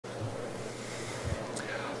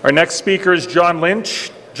Our next speaker is John Lynch.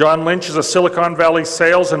 John Lynch is a Silicon Valley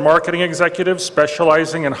sales and marketing executive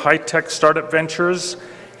specializing in high-tech startup ventures.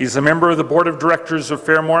 He's a member of the board of directors of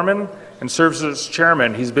Fair Mormon and serves as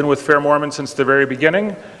chairman. He's been with Fair Mormon since the very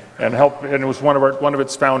beginning and was one of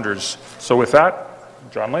its founders. So with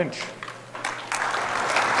that, John Lynch.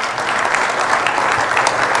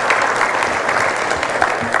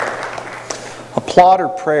 Applaud or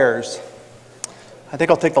prayers? I think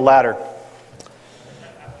I'll take the latter.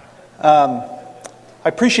 I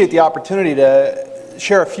appreciate the opportunity to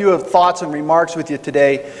share a few thoughts and remarks with you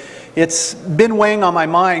today. It's been weighing on my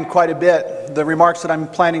mind quite a bit, the remarks that I'm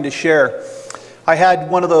planning to share. I had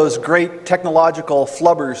one of those great technological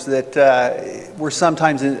flubbers that we're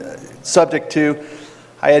sometimes subject to.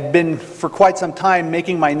 I had been for quite some time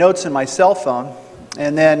making my notes in my cell phone,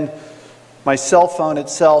 and then my cell phone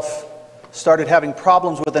itself started having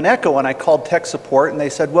problems with an echo, and I called tech support, and they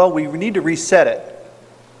said, well, we need to reset it.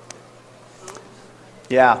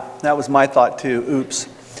 Yeah, that was my thought too. Oops.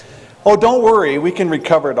 Oh, don't worry, we can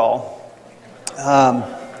recover it all.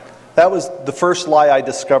 That was the first lie I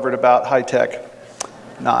discovered about high tech.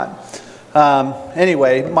 Not.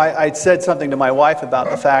 Anyway, I'd said something to my wife about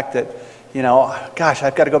the fact that, gosh,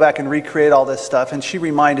 I've got to go back and recreate all this stuff. And she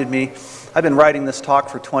reminded me, I've been writing this talk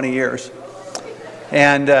for 20 years.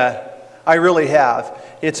 And I really have.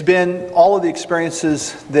 It's been all of the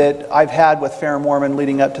experiences that I've had with Fair Mormon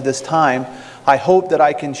leading up to this time. I hope that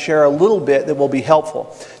I can share a little bit that will be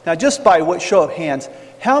helpful. Now, just by what show of hands,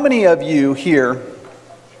 how many of you here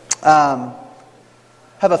have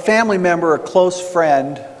a family member, a close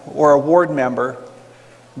friend, or a ward member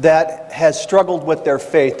that has struggled with their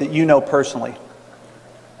faith that you know personally?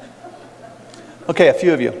 Okay, a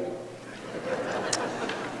few of you.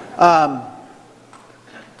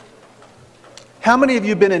 How many of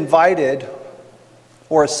you have been invited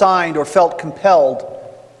or assigned or felt compelled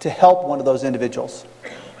to help one of those individuals?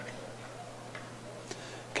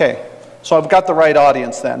 Okay, so I've got the right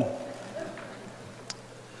audience then.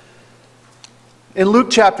 In Luke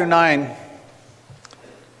chapter 9,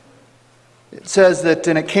 it says that,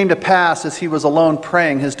 and it came to pass as he was alone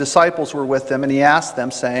praying, his disciples were with him, and he asked them,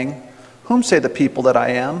 saying, whom say the people that I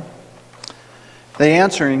am? They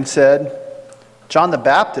answering said, John the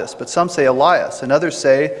Baptist, but some say Elias, and others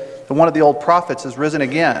say that one of the old prophets is risen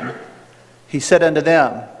again. He said unto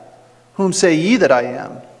them, whom say ye that I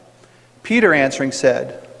am? Peter answering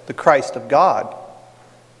said, the Christ of God.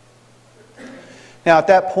 Now at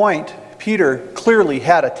that point, Peter clearly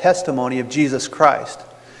had a testimony of Jesus Christ.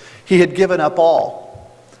 He had given up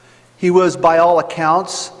all. He was, by all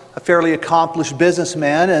accounts, a fairly accomplished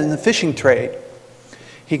businessman in the fishing trade.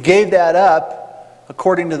 He gave that up,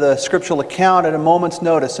 according to the scriptural account, at a moment's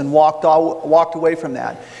notice and walked away from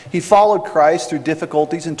that. He followed Christ through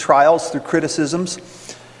difficulties and trials, through criticisms.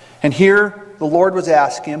 And here the Lord was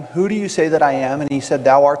asking him, who do you say that I am? And he said,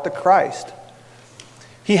 thou art the Christ.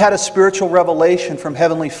 He had a spiritual revelation from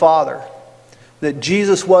Heavenly Father that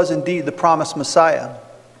Jesus was indeed the promised Messiah.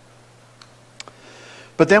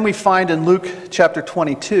 But then we find in Luke chapter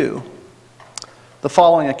 22 the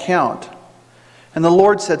following account. And the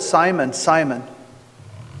Lord said, Simon, Simon,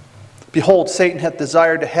 behold, Satan hath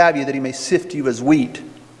desired to have you, that he may sift you as wheat.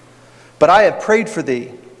 But I have prayed for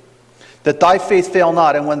thee, that thy faith fail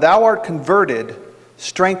not, and when thou art converted,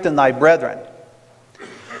 strengthen thy brethren.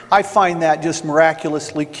 I find that just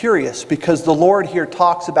miraculously curious, because the Lord here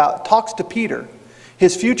talks to Peter,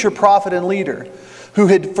 his future prophet and leader, who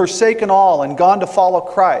had forsaken all and gone to follow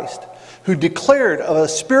Christ, who declared of a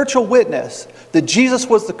spiritual witness that Jesus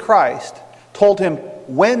was the Christ, told him,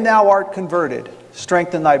 when thou art converted,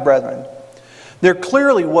 strengthen thy brethren. There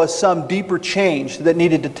clearly was some deeper change that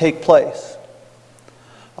needed to take place.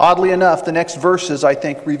 Oddly enough, the next verses, I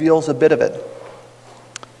think, reveals a bit of it.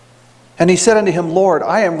 And he said unto him, Lord,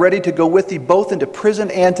 I am ready to go with thee both into prison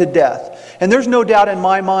and to death. And there's no doubt in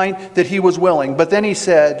my mind that he was willing. But then he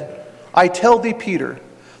said, I tell thee, Peter,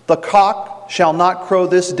 the cock shall not crow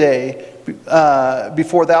this day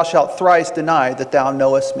before thou shalt thrice deny that thou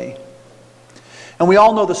knowest me. And we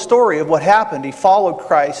all know the story of what happened. He followed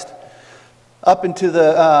Christ up into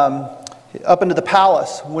the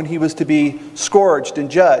palace when he was to be scourged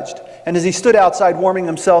and judged. And as he stood outside warming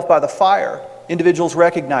himself by the fire, individuals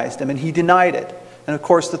recognized him, and he denied it. And of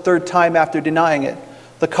course, the third time after denying it,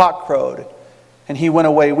 the cock crowed, and he went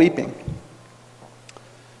away weeping.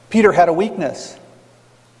 Peter had a weakness.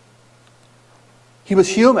 He was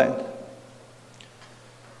human.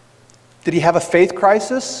 Did he have a faith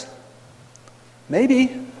crisis?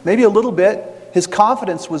 Maybe a little bit. His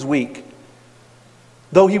confidence was weak.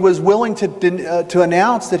 Though he was willing to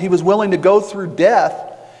announce that he was willing to go through death,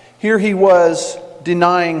 here he was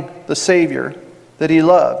denying the Savior that he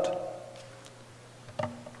loved.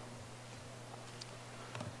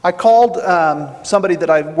 I called somebody that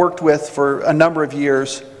I've worked with for a number of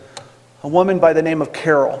years, a woman by the name of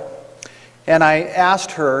Carol. And I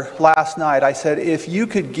asked her last night, I said, if you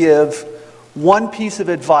could give one piece of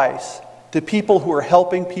advice to people who are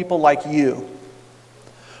helping people like you,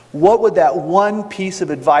 what would that one piece of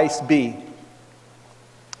advice be?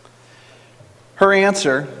 Her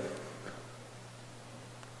answer,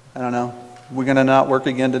 I don't know, we're going to not work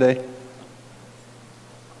again today? Am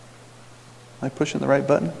I pushing the right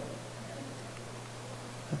button?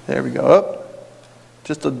 There we go. Oh,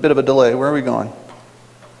 just a bit of a delay. Where are we going?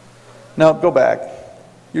 No, go back.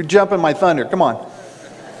 You're jumping my thunder. Come on.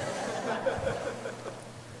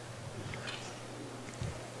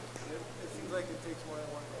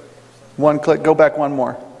 One click. Go back one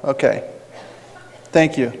more. Okay.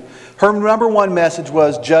 Thank you. Her number one message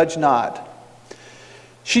was, judge not.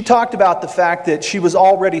 She talked about the fact that she was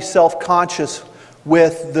already self-conscious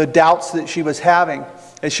with the doubts that she was having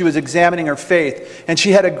as she was examining her faith. And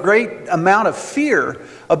she had a great amount of fear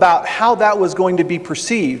about how that was going to be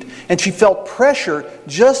perceived. And she felt pressure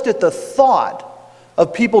just at the thought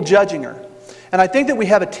of people judging her. And I think that we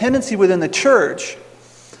have a tendency within the church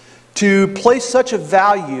to place such a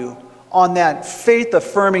value on that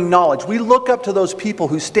faith-affirming knowledge. We look up to those people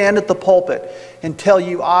who stand at the pulpit and tell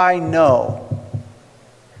you, I know.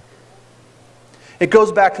 It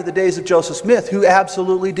goes back to the days of Joseph Smith, who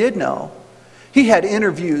absolutely did know. He had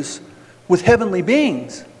interviews with heavenly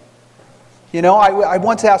beings. You know, I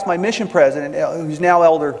once asked my mission president, who's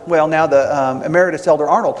now the emeritus Elder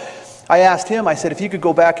Arnold, I asked him, I said, if you could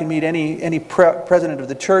go back and meet any president of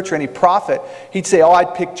the church or any prophet, he'd say, oh,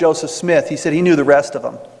 I'd pick Joseph Smith. He said he knew the rest of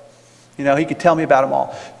them. You know, he could tell me about them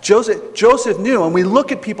all. Joseph knew, and we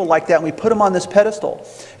look at people like that and we put them on this pedestal.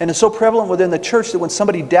 And it's so prevalent within the church that when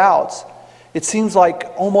somebody doubts, it seems like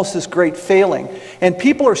almost this great failing. And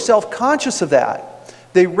people are self-conscious of that.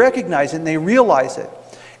 They recognize it and they realize it.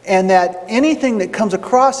 And that anything that comes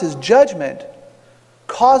across as judgment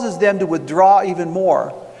causes them to withdraw even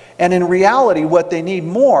more. And in reality, what they need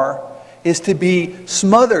more is to be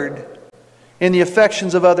smothered in the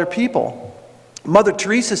affections of other people. Mother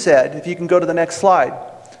Teresa said, if you can go to the next slide,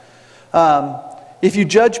 if you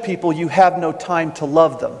judge people, you have no time to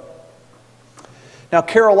love them. Now,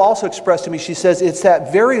 Carol also expressed to me, she says, it's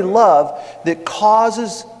that very love that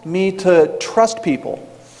causes me to trust people.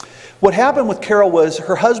 What happened with Carol was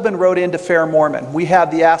her husband wrote into Fair Mormon. We have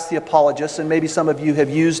the Ask the Apologist, and maybe some of you have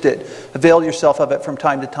used it, availed yourself of it from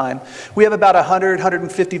time to time. We have about 100,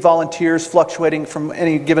 150 volunteers fluctuating from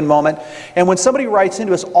any given moment. And when somebody writes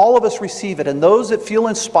into us, all of us receive it. And those that feel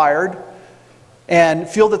inspired and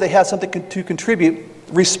feel that they have something to contribute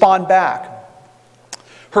respond back.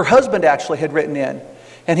 Her husband actually had written in.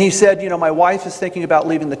 And he said, you know, my wife is thinking about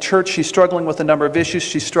leaving the church. She's struggling with a number of issues.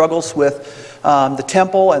 She struggles with the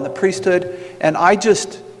temple and the priesthood. And I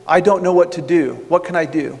don't know what to do. What can I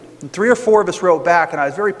do? And 3 or 4 of us wrote back, and I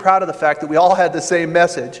was very proud of the fact that we all had the same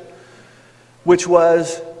message, which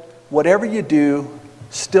was, whatever you do,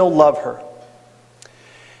 still love her.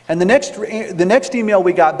 And the next email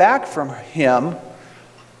we got back from him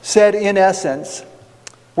said, in essence,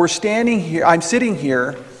 I'm sitting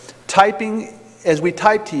here typing as we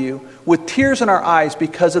type to you with tears in our eyes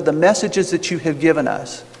because of the messages that you have given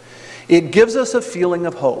us. It gives us a feeling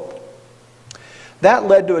of hope. That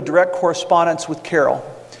led to a direct correspondence with Carol.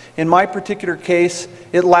 In my particular case,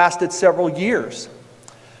 it lasted several years.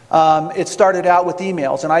 It started out with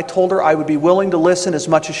emails, and I told her I would be willing to listen as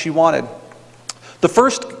much as she wanted. The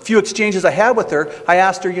first few exchanges I had with her, I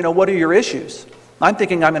asked her, you know, what are your issues? I'm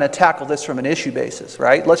thinking I'm going to tackle this from an issue basis,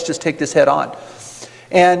 right? Let's just take this head on.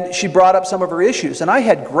 And she brought up some of her issues, and I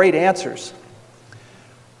had great answers,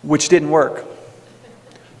 which didn't work.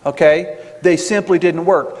 Okay? They simply didn't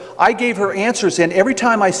work. I gave her answers, and every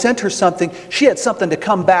time I sent her something, she had something to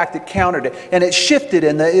come back that countered it. And it shifted,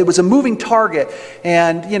 and it was a moving target.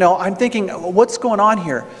 And, you know, I'm thinking, what's going on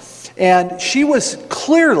here? And she was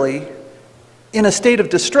clearly in a state of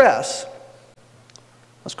distress.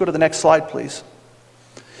 Let's go to the next slide, please.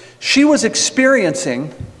 She was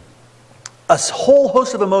experiencing a whole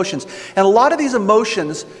host of emotions. And a lot of these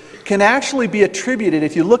emotions can actually be attributed,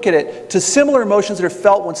 if you look at it, to similar emotions that are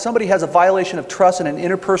felt when somebody has a violation of trust in an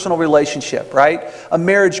interpersonal relationship, right? A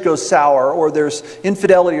marriage goes sour, or there's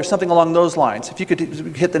infidelity or something along those lines. If you could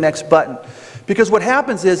hit the next button. Because what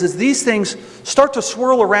happens is these things start to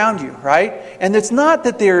swirl around you, right? And it's not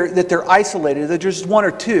that they're isolated, that there's just one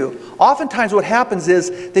or two. Oftentimes what happens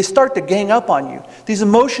is they start to gang up on you. These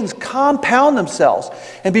emotions compound themselves.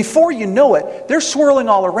 And before you know it, they're swirling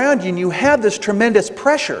all around you and you have this tremendous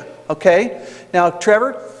pressure, okay? Now,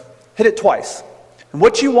 Trevor, hit it twice. And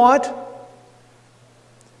what you want,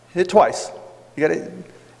 hit it twice. You got to...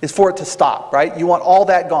 is for it to stop, right? You want all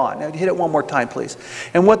that gone. Now hit it one more time, please.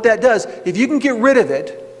 And what that does, if you can get rid of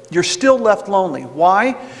it, you're still left lonely.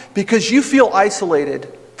 Why? Because you feel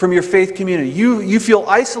isolated from your faith community. You feel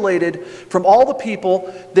isolated from all the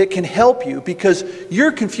people that can help you because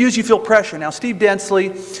you're confused, you feel pressure. Now, Steve Densley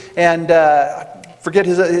and forget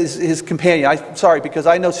his companion. I'm sorry, because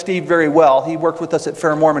I know Steve very well. He worked with us at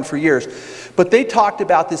Fair Mormon for years. But they talked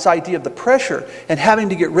about this idea of the pressure and having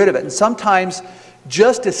to get rid of it. And sometimes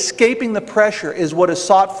just escaping the pressure is what is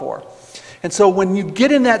sought for. And so when you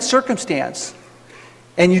get in that circumstance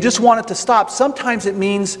and you just want it to stop, sometimes it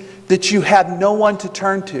means that you have no one to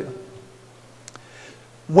turn to.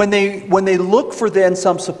 When they look for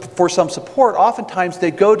some support, oftentimes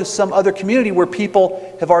they go to some other community where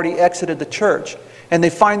people have already exited the church and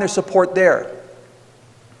they find their support there.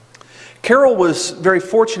 Carol was very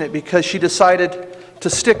fortunate because she decided to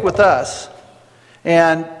stick with us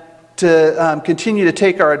and to continue to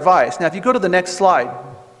take our advice. Now, if you go to the next slide,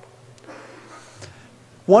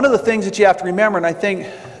 one of the things that you have to remember, and I think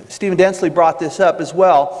Stephen Densley brought this up as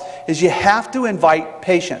well, is you have to invite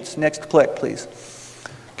patience. Next click, please.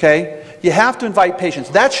 Okay? You have to invite patience.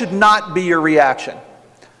 That should not be your reaction.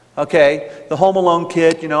 Okay? The Home Alone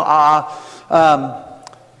kid,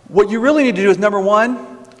 what you really need to do is, number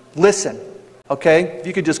one, listen. Okay? If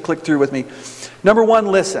you could just click through with me. Number one,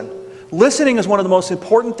 listen. Listening is one of the most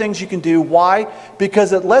important things you can do. Why?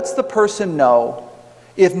 Because it lets the person know,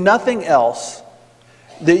 if nothing else,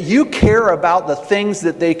 that you care about the things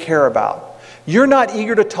that they care about. You're not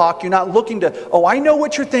eager to talk. You're not looking to, oh, I know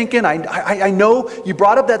what you're thinking. I know you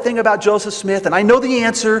brought up that thing about Joseph Smith, and I know the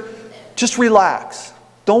answer. Just relax.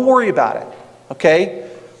 Don't worry about it.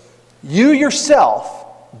 Okay? You yourself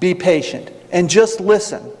be patient and just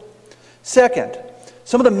listen. Second,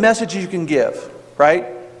 some of the messages you can give, right?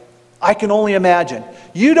 I can only imagine.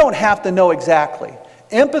 You don't have to know exactly.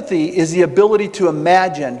 Empathy is the ability to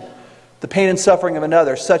imagine the pain and suffering of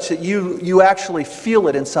another such that you actually feel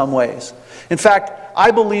it in some ways. In fact, I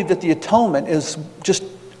believe that the atonement is just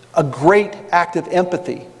a great act of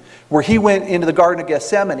empathy, where he went into the Garden of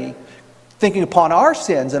Gethsemane thinking upon our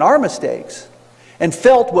sins and our mistakes and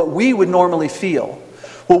felt what we would normally feel.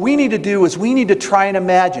 What we need to do is we need to try and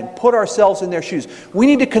imagine, put ourselves in their shoes. We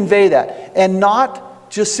need to convey that, and not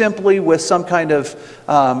just simply with some kind of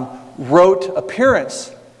rote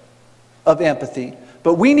appearance of empathy,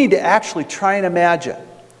 but we need to actually try and imagine.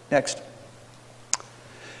 Next.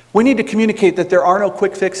 We need to communicate that there are no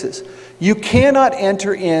quick fixes. You cannot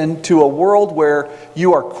enter into a world where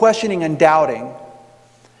you are questioning and doubting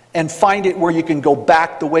and find it where you can go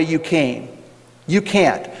back the way you came. You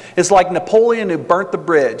can't. It's like Napoleon who burnt the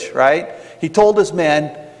bridge, right? He told his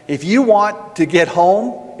men, if you want to get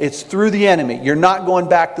home, it's through the enemy. You're not going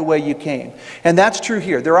back the way you came. And that's true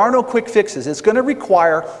here. There are no quick fixes. It's going to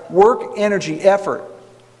require work, energy, effort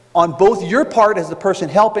on both your part as the person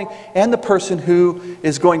helping and the person who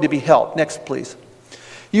is going to be helped. Next, please.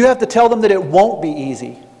 You have to tell them that it won't be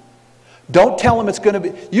easy. Don't tell them it's going to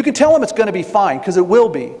be... You can tell them it's going to be fine, because it will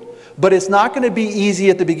be. But it's not going to be easy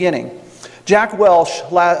at the beginning. Jack Welsh,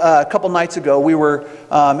 a couple nights ago, we were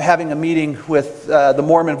having a meeting with the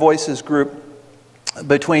Mormon Voices group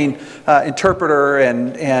between Interpreter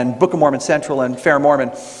and Book of Mormon Central and Fair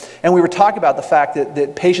Mormon. And we were talking about the fact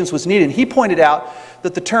that patience was needed. And he pointed out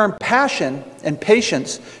that the term passion and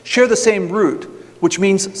patience share the same root, which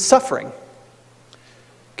means suffering.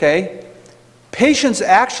 Okay? Patience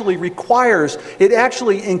actually requires, it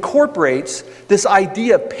actually incorporates this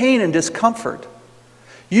idea of pain and discomfort.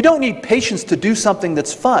 You don't need patience to do something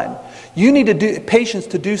that's fun. You need patience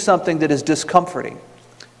to do something that is discomforting.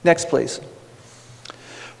 Next, please.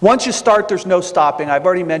 Once you start, there's no stopping. I've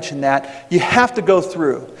already mentioned that. You have to go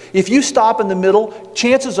through. If you stop in the middle,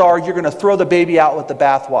 chances are you're going to throw the baby out with the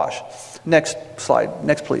bathwash. Next slide.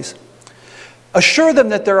 Next, please. Assure them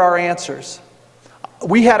that there are answers.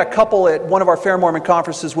 We had a couple at one of our Fair Mormon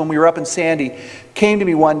conferences when we were up in Sandy, came to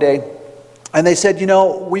me one day, and they said, you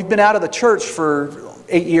know, we've been out of the church for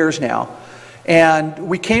 8 years now. And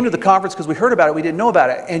we came to the conference because we heard about it, we didn't know about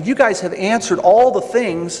it. And you guys have answered all the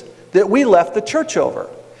things that we left the church over.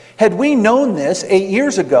 Had we known this 8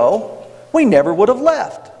 years ago, we never would have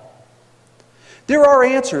left. There are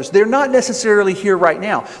answers. They're not necessarily here right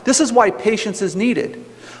now. This is why patience is needed.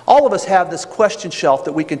 All of us have this question shelf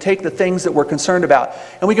that we can take the things that we're concerned about,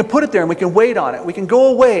 and we can put it there and we can wait on it. We can go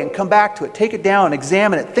away and come back to it, take it down,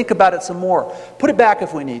 examine it, think about it some more, put it back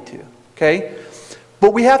if we need to, okay?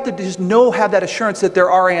 But we have to just have that assurance that there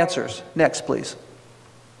are answers. Next, please.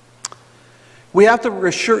 We have to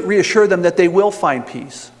reassure them that they will find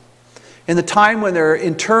peace. In the time when they're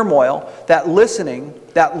in turmoil, that listening,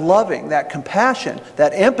 that loving, that compassion,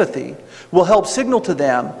 that empathy will help signal to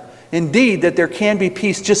them, indeed, that there can be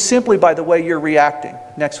peace just simply by the way you're reacting.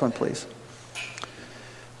 Next one, please.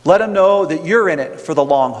 Let them know that you're in it for the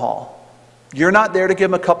long haul. You're not there to give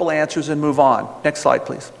them a couple answers and move on. Next slide,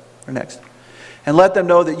 please. Or next. And let them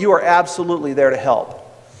know that you are absolutely there to help,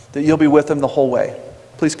 that you'll be with them the whole way.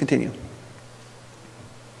 Please continue.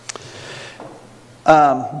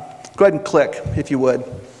 Go ahead and click, if you would.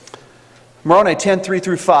 Moroni 10, 3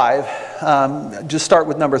 through 5. Just start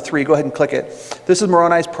with number 3. Go ahead and click it. This is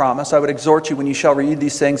Moroni's promise. I would exhort you when you shall read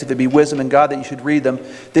these things, if it be wisdom in God, that you should read them,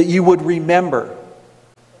 that you would remember.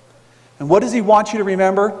 And what does he want you to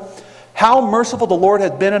remember? How merciful the Lord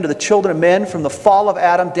hath been unto the children of men from the fall of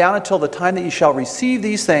Adam down until the time that you shall receive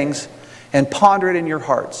these things and ponder it in your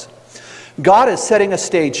hearts. God is setting a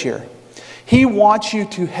stage here. He wants you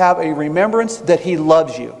to have a remembrance that he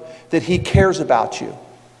loves you, that he cares about you.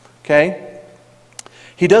 Okay?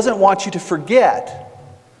 He doesn't want you to forget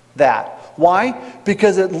that. Why?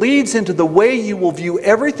 Because it leads into the way you will view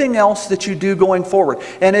everything else that you do going forward.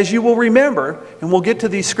 And as you will remember, and we'll get to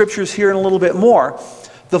these scriptures here in a little bit more,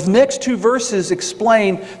 the next 2 verses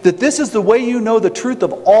explain that this is the way you know the truth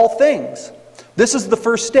of all things. This is the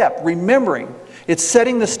first step, remembering. It's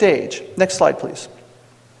setting the stage. Next slide, please.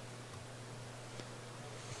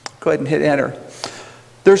 Go ahead and hit enter.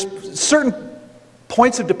 There's certain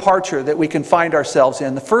points of departure that we can find ourselves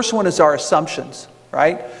in. The first one is our assumptions,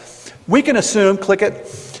 right? We can assume, click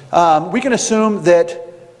it, we can assume that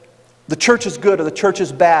the church is good or the church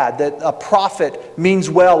is bad, that a prophet means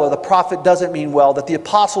well or the prophet doesn't mean well, that the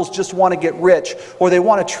apostles just want to get rich or they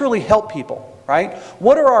want to truly help people, right?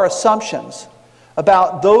 What are our assumptions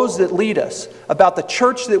about those that lead us, about the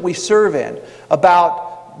church that we serve in,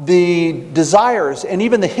 about the desires and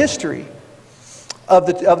even the history of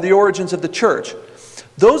the origins of the church?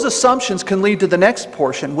 Those assumptions can lead to the next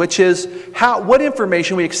portion, which is what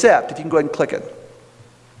information we accept. If you can go ahead and click it.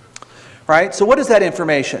 Right? So what is that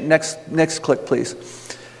information? Next click, please.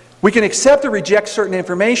 We can accept or reject certain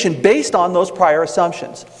information based on those prior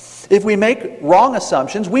assumptions. If we make wrong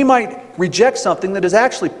assumptions, we might reject something that is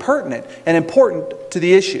actually pertinent and important to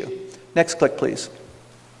the issue. Next click, please.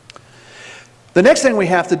 The next thing we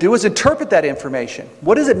have to do is interpret that information.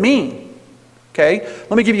 What does it mean? Okay?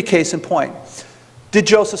 Let me give you a case in point. Did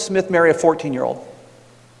Joseph Smith marry a 14-year-old?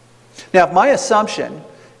 Now, if my assumption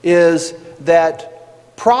is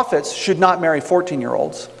that prophets should not marry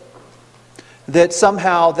 14-year-olds, that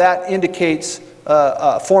somehow that indicates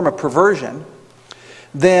a form of perversion,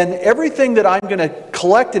 then everything that I'm going to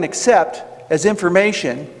collect and accept as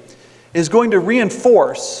information is going to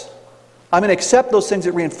reinforce. I'm going to accept those things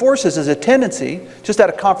that reinforces as a tendency, just out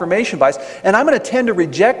of confirmation bias, and I'm going to tend to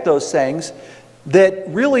reject those things that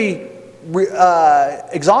really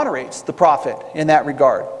exonerates the prophet in that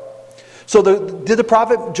regard. So did the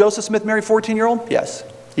prophet Joseph Smith marry a 14-year-old? Yes,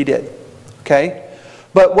 he did. Okay?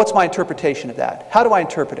 But what's my interpretation of that? How do I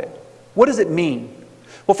interpret it? What does it mean?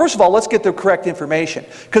 Well, first of all, let's get the correct information,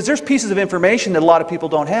 because there's pieces of information that a lot of people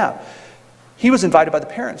don't have. He was invited by the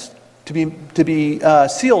parents to be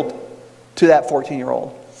sealed to that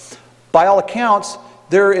 14-year-old. By all accounts,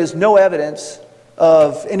 there is no evidence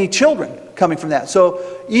of any children coming from that.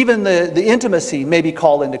 So even the intimacy may be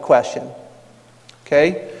called into question.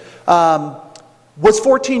 Okay? Was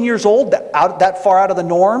 14 years old that far out of the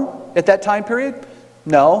norm at that time period?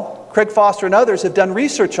 No. Craig Foster and others have done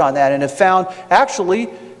research on that and have found actually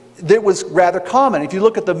that it was rather common. If you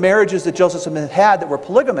look at the marriages that Joseph Smith had that were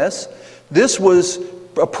polygamous, this was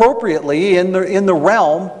appropriately in the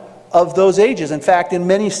realm of those ages. In fact, in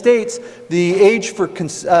many states, the age for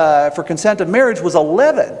consent of marriage was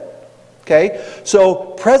 11. Okay?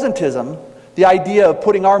 So presentism, the idea of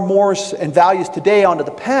putting our mores and values today onto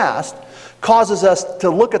the past, causes us to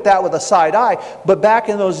look at that with a side eye. But back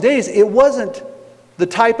in those days, it wasn't the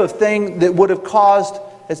type of thing that would have caused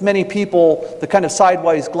as many people the kind of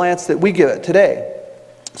sideways glance that we give it today.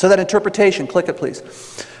 So that interpretation, click it please.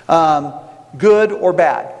 Good or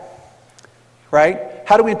bad? Right?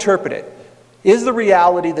 How do we interpret it? Is the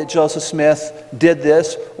reality that Joseph Smith did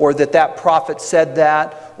this, or that prophet said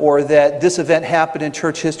that, or that this event happened in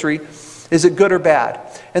church history, is it good or bad?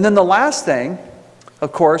 And then the last thing,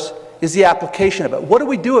 of course, is the application of it. What do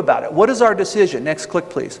we do about it? What is our decision? Next click,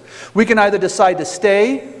 please. We can either decide to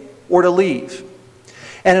stay or to leave.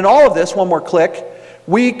 And in all of this, one more click,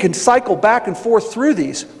 we can cycle back and forth through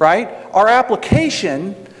these, right? Our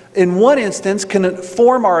application, in one instance, can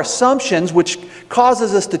inform our assumptions, which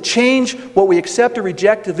causes us to change what we accept or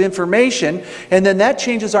reject of information, and then that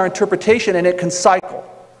changes our interpretation, and it can cycle,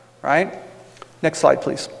 right? Next slide,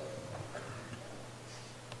 please.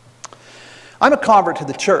 I'm a convert to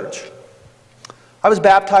the church. I was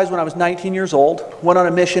baptized when I was 19 years old, went on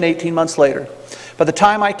a mission 18 months later. By the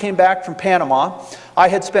time I came back from Panama, I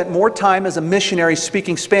had spent more time as a missionary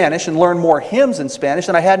speaking Spanish and learned more hymns in Spanish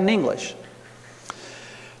than I had in English.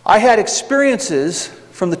 I had experiences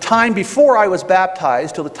from the time before I was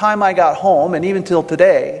baptized till the time I got home, and even till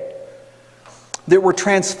today, that were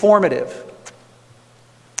transformative.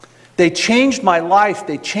 They changed my life.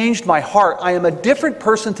 They changed my heart. I am a different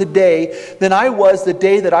person today than I was the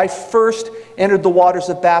day that I first entered the waters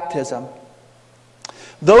of baptism.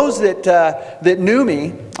 Those that knew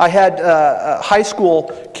me, I had a high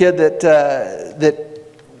school kid that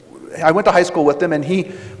I went to high school with him, and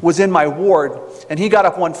he was in my ward. And he got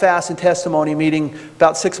up one fast and testimony meeting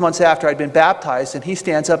about 6 months after I'd been baptized, and he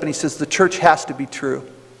stands up and he says, "The church has to be true.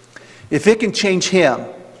 If it can change him,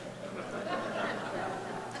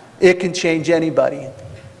 it can change anybody."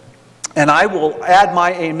 And I will add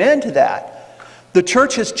my amen to that. The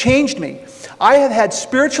church has changed me. I have had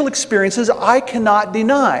spiritual experiences I cannot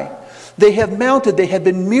deny. They have mounted, they have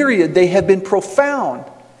been myriad, they have been profound.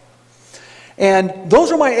 And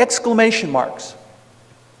those are my exclamation marks.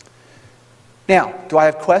 Now, do I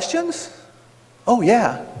have questions? Oh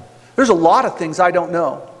yeah. There's a lot of things I don't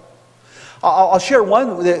know. I'll share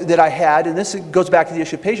one that I had, and this goes back to the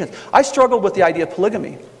issue of patience. I struggled with the idea of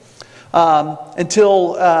polygamy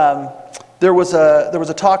until there was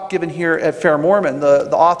a talk given here at Fair Mormon,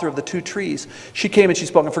 the author of The Two Trees. She came and she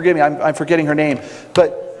spoke, and forgive me, I'm forgetting her name,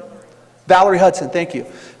 but Valerie Hudson, thank you.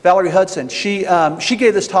 Valerie Hudson, she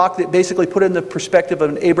gave this talk that basically put it in the perspective of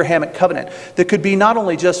an Abrahamic covenant that could be not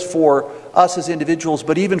only just for us as individuals,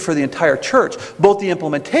 but even for the entire church. Both the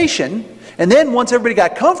implementation, and then once everybody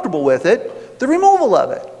got comfortable with it, the removal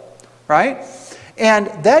of it, right? And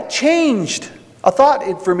that changed a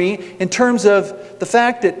thought for me in terms of the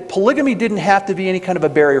fact that polygamy didn't have to be any kind of a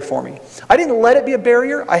barrier for me. I didn't let it be a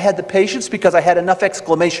barrier. I had the patience because I had enough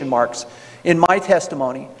exclamation marks in my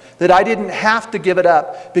testimony that I didn't have to give it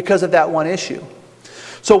up because of that one issue.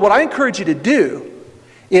 So what I encourage you to do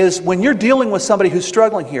is when you're dealing with somebody who's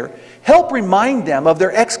struggling here, help remind them of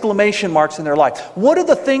their exclamation marks in their life. What are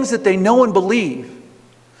the things that they know and believe?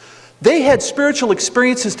 They had spiritual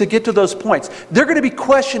experiences to get to those points. They're going to be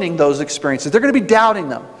questioning those experiences. They're going to be doubting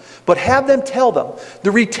them. But have them tell them.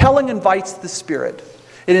 The retelling invites the Spirit.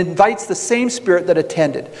 It invites the same Spirit that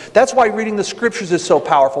attended. That's why reading the Scriptures is so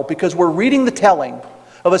powerful, because we're reading the telling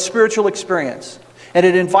of a spiritual experience. And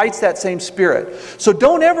it invites that same Spirit. So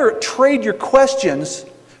don't ever trade your questions.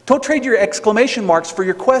 Don't trade your exclamation marks for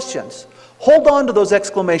your questions. Hold on to those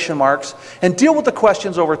exclamation marks and deal with the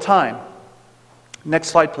questions over time. Next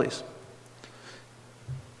slide, please.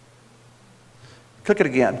 Click it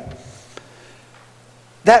again.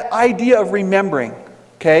 That idea of remembering,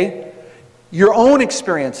 okay, your own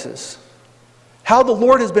experiences, how the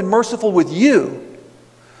Lord has been merciful with you.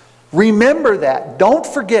 Remember that. Don't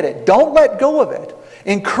forget it. Don't let go of it.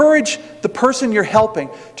 Encourage the person you're helping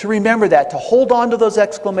to remember that, to hold on to those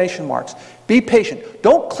exclamation marks. Be patient.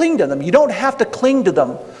 Don't cling to them. You don't have to cling to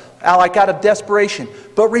them like out of desperation.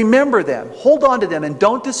 But remember them. Hold on to them and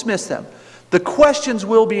don't dismiss them. The questions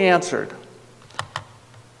will be answered.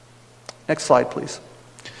 Next slide, please.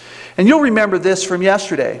 And you'll remember this from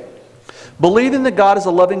yesterday. Believing that God is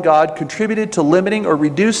a loving God contributed to limiting or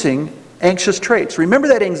reducing anxious traits. Remember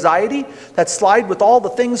that anxiety, that slide with all the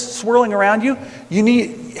things swirling around you? You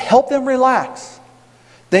need help them relax.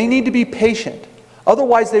 They need to be patient.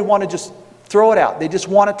 Otherwise, they want to just throw it out. They just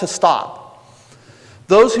want it to stop.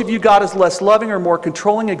 Those who view God as less loving or more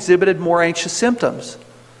controlling exhibited more anxious symptoms.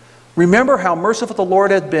 Remember how merciful the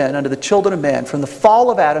Lord hath been unto the children of men, from the fall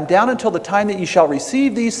of Adam down until the time that you shall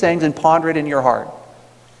receive these things and ponder it in your heart.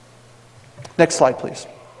 Next slide, please.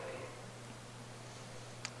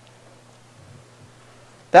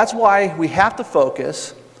 That's why we have to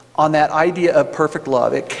focus on that idea of perfect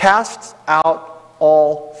love. It casts out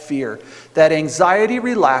all fear. That anxiety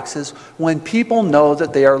relaxes when people know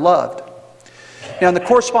that they are loved. Now, in the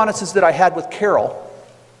correspondences that I had with Carol,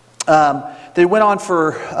 they went on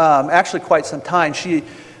for actually quite some time.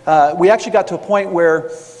 We actually got to a point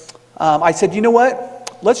where I said, you know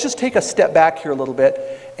what? Let's just take a step back here a little bit.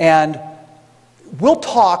 And we'll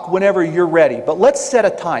talk whenever you're ready, but let's set a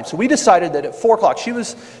time. So we decided that at 4 o'clock,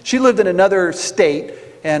 she lived in another state,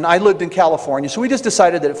 and I lived in California, so we just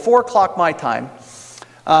decided that at 4 o'clock my time,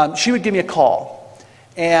 she would give me a call,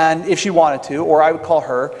 and if she wanted to, or I would call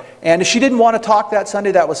her, and if she didn't want to talk that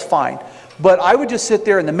Sunday, that was fine. But I would just sit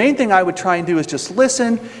there, and the main thing I would try and do is just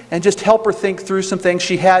listen and just help her think through some things.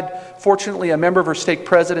 She had, fortunately, a member of her stake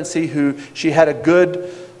presidency who she had a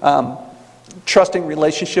good, trusting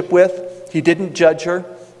relationship with. He didn't judge her.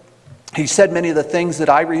 He said many of the things that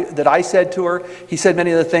I said to her. He said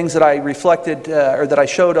many of the things that I reflected, or that I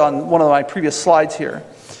showed on one of my previous slides here,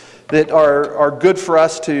 that are good for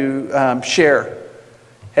us to share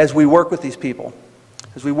as we work with these people.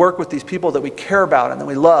 As we work with these people that we care about and that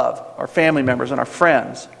we love, our family members and our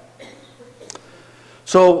friends.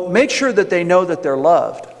 So make sure that they know that they're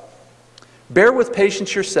loved. Bear with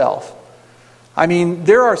patience yourself. I mean,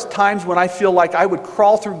 there are times when I feel like I would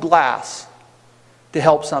crawl through glass to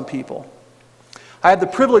help some people. I have the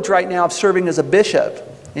privilege right now of serving as a bishop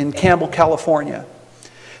in Campbell, California.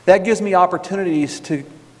 That gives me opportunities to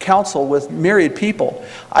counsel with myriad people.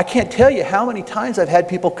 I can't tell you how many times I've had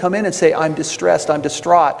people come in and say, I'm distressed, I'm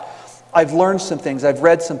distraught, I've learned some things, I've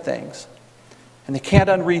read some things, and they can't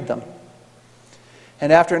unread them.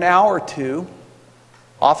 And after an hour or two,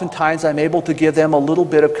 oftentimes I'm able to give them a little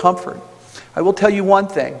bit of comfort. I will tell you one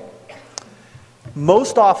thing.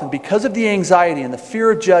 Most often, because of the anxiety and the fear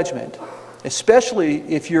of judgment, especially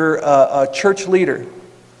if you're a church leader,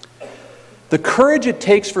 the courage it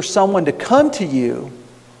takes for someone to come to you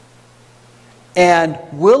and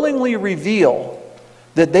willingly reveal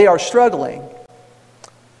that they are struggling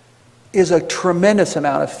is a tremendous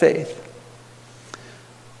amount of faith.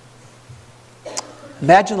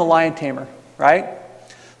 Imagine the lion tamer, right?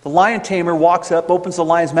 The lion tamer walks up, opens the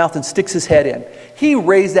lion's mouth, and sticks his head in. He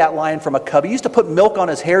raised that lion from a cub. He used to put milk on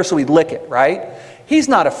his hair so he'd lick it, right? He's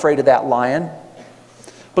not afraid of that lion.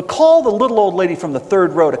 But call the little old lady from the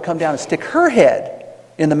 3rd row to come down and stick her head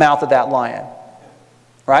in the mouth of that lion,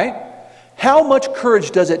 right? How much courage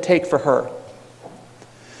does it take for her?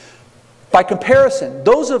 By comparison,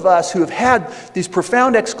 those of us who have had these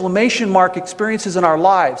profound exclamation mark experiences in our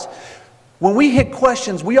lives, when we hit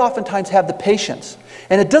questions, we oftentimes have the patience.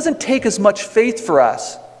 And it doesn't take as much faith for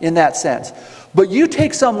us in that sense. But you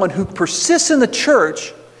take someone who persists in the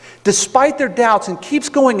church despite their doubts and keeps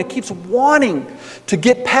going and keeps wanting to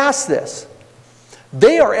get past this.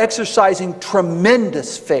 They are exercising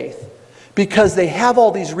tremendous faith because they have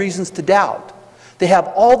all these reasons to doubt. They have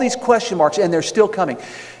all these question marks and they're still coming.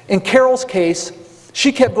 In Carol's case,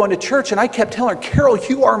 she kept going to church and I kept telling her, Carol,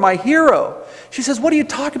 you are my hero. She says, what are you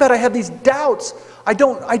talking about? I have these doubts. I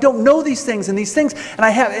don't know these things and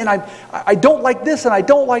I don't like this and I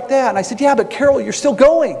don't like that. And I said, yeah, but Carol, you're still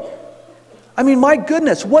going. I mean, my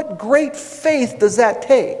goodness, what great faith does that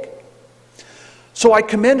take? So I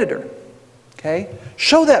commended her. Okay?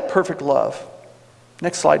 Show that perfect love.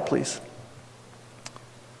 Next slide, please.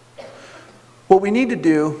 What we need to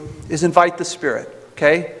do is invite the Spirit.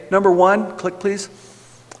 Okay? Number 1, click please.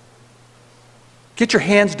 Get your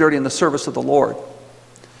hands dirty in the service of the Lord.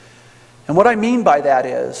 And what I mean by that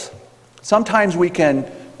is, sometimes we can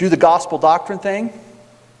do the gospel doctrine thing,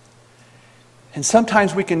 and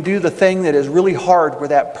sometimes we can do the thing that is really hard, where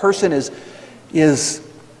that person is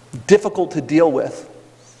difficult to deal with.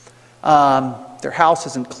 Their house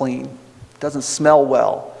isn't clean, doesn't smell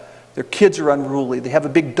well, their kids are unruly, they have a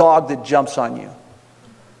big dog that jumps on you.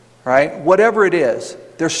 Right? Whatever it is,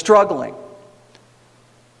 they're struggling.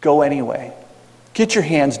 Go anyway. Get your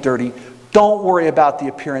hands dirty. Don't worry about the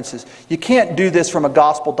appearances. You can't do this from a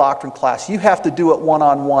gospel doctrine class. You have to do it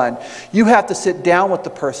one-on-one. You have to sit down with the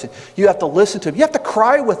person. You have to listen to them. You have to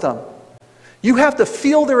cry with them. You have to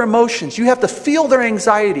feel their emotions. You have to feel their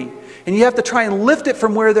anxiety. And you have to try and lift it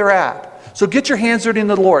from where they're at. So get your hands dirty in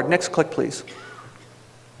the Lord. Next click, please.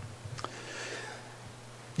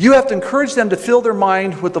 You have to encourage them to fill their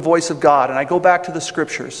mind with the voice of God. And I go back to the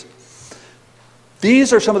scriptures.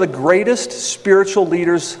 These are some of the greatest spiritual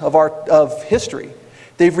leaders of history.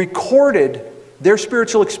 They've recorded their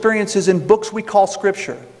spiritual experiences in books we call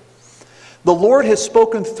Scripture. The Lord has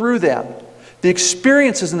spoken through them. The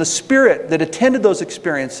experiences and the Spirit that attended those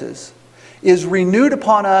experiences is renewed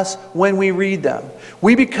upon us when we read them.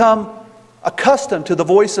 We become accustomed to the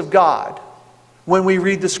voice of God when we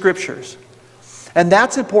read the Scriptures. And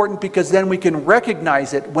that's important because then we can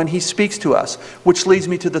recognize it when He speaks to us. Which leads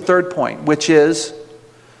me to the third point, which is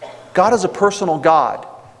God is a personal God.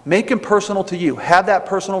 Make Him personal to you. Have that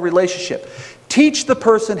personal relationship. Teach the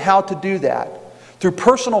person how to do that through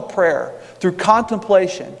personal prayer, through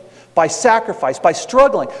contemplation. by sacrifice, by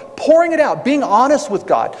struggling, pouring it out, being honest with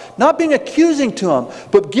God, not being accusing to Him,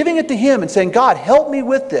 but giving it to Him and saying, God, help me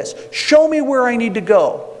with this. Show me where I need to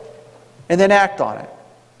go. And then act on it.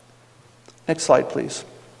 Next slide, please.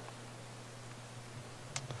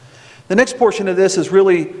 The next portion of this is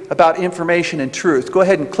really about information and truth. Go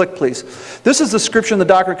ahead and click, please. This is the scripture in the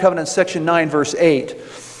Doctrine and Covenants, section 9, verse 8.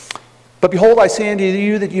 But behold, I say unto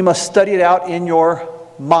you that you must study it out in your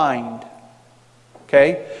mind.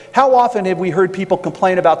 Okay? How often have we heard people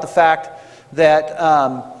complain about the fact that,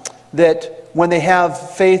 that when they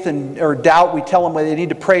have faith or doubt, we tell them they need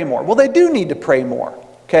to pray more? Well, they do need to pray more.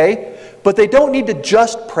 Okay? But they don't need to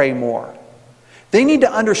just pray more. They need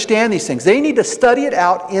to understand these things. They need to study it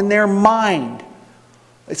out in their mind.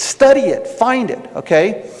 Study it. Find it.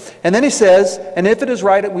 Okay? And then he says, and if it is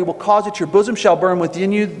right, we will cause it, your bosom shall burn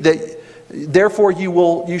within you, that therefore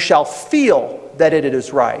you shall feel that it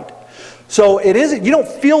is right. So it isn't, you don't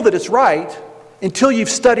feel that it's right until you've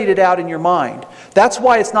studied it out in your mind. That's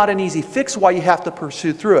why it's not an easy fix, why you have to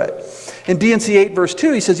pursue through it. In D&C 8 verse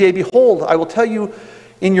 2, he says, yea, behold, I will tell you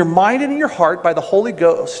in your mind and in your heart by the Holy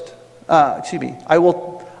Ghost. I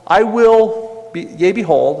will be, yea,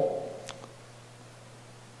 behold.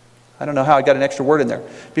 I don't know how I got an extra word in there.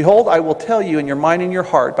 Behold, I will tell you in your mind and your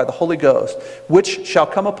heart by the Holy Ghost, which shall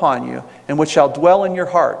come upon you, and which shall dwell in your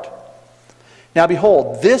heart. Now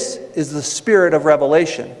behold, this is the spirit of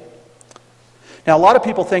revelation. Now a lot of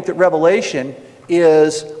people think that revelation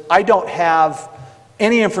is, I don't have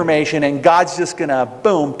any information and God's just going to,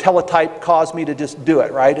 boom, teletype cause me to just do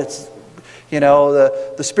it, right? It's, you know,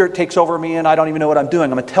 the Spirit takes over me and I don't even know what I'm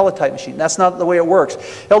doing. I'm a teletype machine. That's not the way it works.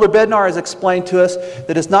 Elder Bednar has explained to us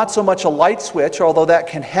that it's not so much a light switch, although that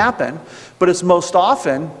can happen, but it's most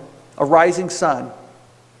often a rising sun.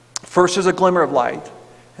 First there's a glimmer of light,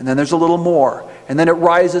 and then there's a little more, and then it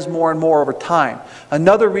rises more and more over time.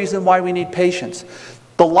 Another reason why we need patience.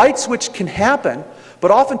 The light switch can happen,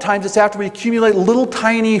 but oftentimes it's after we accumulate little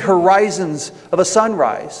tiny horizons of a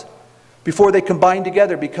sunrise before they combine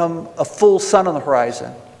together, become a full sun on the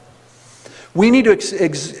horizon. We need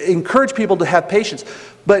to encourage people to have patience,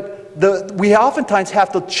 but we oftentimes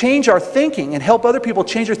have to change our thinking and help other people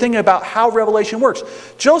change their thinking about how revelation works.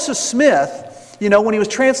 Joseph Smith, you know, when he was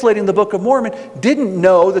translating the Book of Mormon, didn't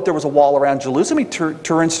know that there was a wall around Jerusalem. He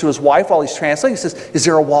turns to his wife while he's translating. He says, is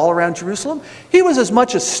there a wall around Jerusalem? He was as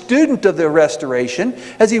much a student of the restoration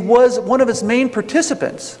as he was one of its main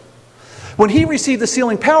participants. When he received the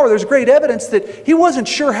sealing power, there's great evidence that he wasn't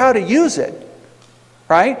sure how to use it.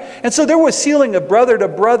 Right? And so there was sealing of brother to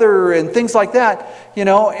brother and things like that, you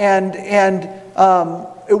know, and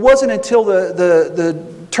it wasn't until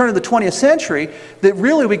the turn of the 20th century that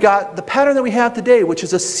really we got the pattern that we have today, which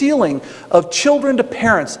is a sealing of children to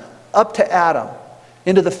parents up to Adam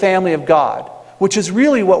into the family of God, which is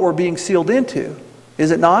really what we're being sealed into.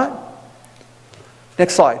 Is it not?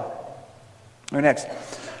 Next slide. Or next.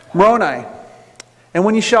 Moroni. And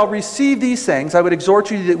when you shall receive these things, I would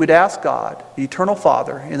exhort you that you would ask God, the eternal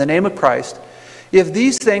Father, in the name of Christ, if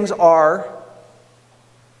these things are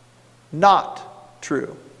not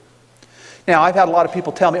true. Now, I've had a lot of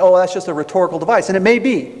people tell me, oh, that's just a rhetorical device. And it may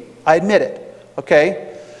be. I admit it.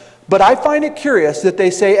 Okay? But I find it curious that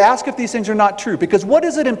they say, ask if these things are not true. Because what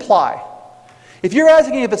does it imply? If you're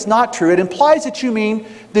asking if it's not true, it implies that you mean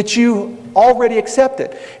that you already accept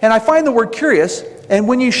it. And I find the word curious, and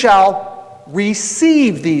when you shall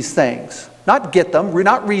receive these things. Not get them,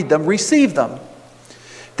 not read them, receive them.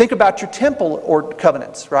 Think about your temple or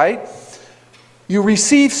covenants, right? You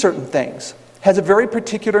receive certain things. Has a very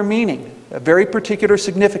particular meaning, a very particular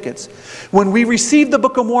significance. When we receive the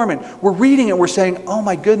Book of Mormon, we're reading it, we're saying, oh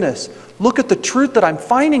my goodness, look at the truth that I'm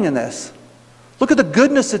finding in this. Look at the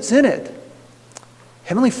goodness that's in it.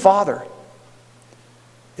 Heavenly Father,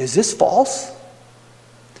 is this false?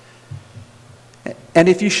 And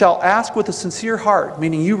if you shall ask with a sincere heart,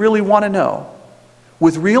 meaning you really want to know,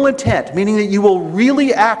 with real intent, meaning that you will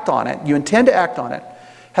really act on it, you intend to act on it,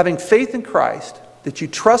 having faith in Christ, that you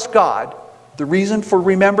trust God, the reason for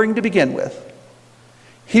remembering to begin with,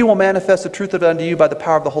 He will manifest the truth of it unto you by the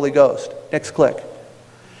power of the Holy Ghost. Next click.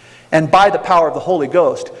 And by the power of the Holy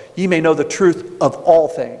Ghost, ye may know the truth of all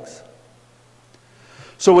things.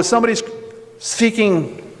 So when somebody's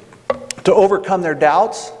seeking to overcome their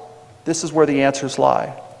doubts, this is where the answers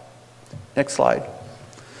lie. Next slide.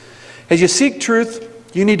 As you seek truth,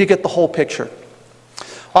 you need to get the whole picture.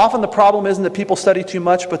 Often the problem isn't that people study too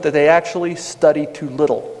much, but that they actually study too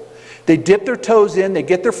little. They dip their toes in, they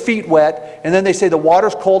get their feet wet, and then they say, the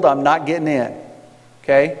water's cold, I'm not getting in.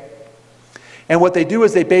 Okay? And what they do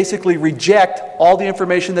is they basically reject all the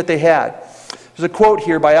information that they had. There's a quote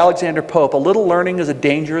here by Alexander Pope: "A little learning is a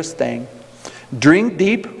dangerous thing. Drink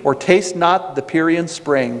deep, or taste not the Pierian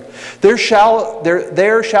spring. There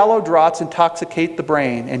shallow draughts intoxicate the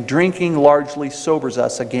brain, and drinking largely sobers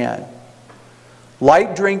us again."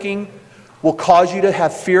 Light drinking will cause you to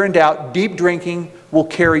have fear and doubt. Deep drinking will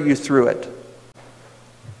carry you through it.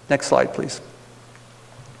 Next slide, please.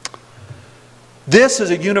 This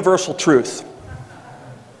is a universal truth.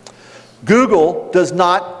 Google does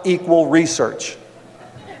not equal research.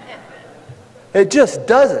 It just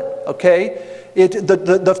doesn't, okay?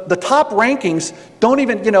 The top rankings don't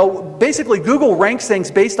even, basically Google ranks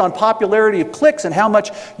things based on popularity of clicks and how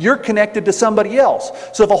much you're connected to somebody else.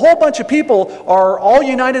 So if a whole bunch of people are all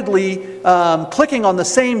unitedly clicking on the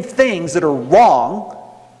same things that are wrong,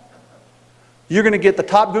 you're going to get the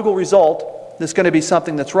top Google result that's going to be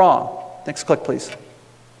something that's wrong. Next click, please.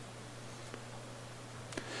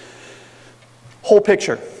 Whole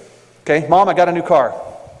picture. Okay, Mom, I got a new car.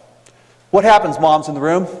 What happens, moms in the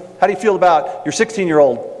room? How do you feel about your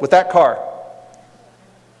 16-year-old with that car?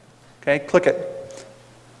 Okay, click it.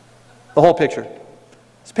 The whole picture.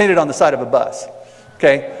 It's painted on the side of a bus.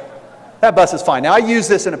 Okay, that bus is fine. Now, I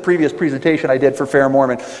used this in a previous presentation I did for Fair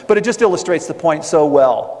Mormon, but it just illustrates the point so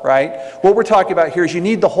well, right? What we're talking about here is you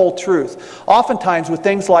need the whole truth. Oftentimes with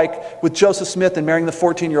things like with Joseph Smith and marrying the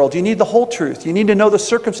 14-year-old, you need the whole truth. You need to know the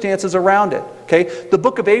circumstances around it, okay? The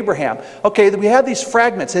book of Abraham. Okay, we have these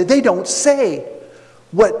fragments. They don't say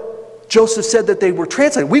what Joseph said that they were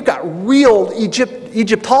translated. We've got real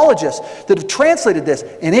Egyptologists that have translated this,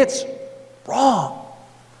 and it's wrong.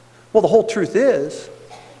 Well, the whole truth is,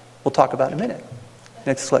 we'll talk about in a minute.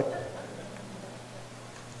 Next slide.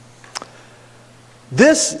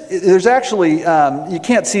 There's actually, you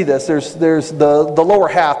can't see this, there's the lower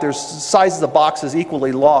half, there's sizes of boxes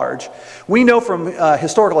equally large. We know from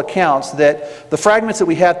historical accounts that the fragments that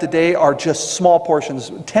we have today are just small portions,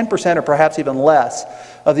 10% or perhaps even less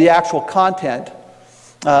of the actual content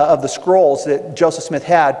of the scrolls that Joseph Smith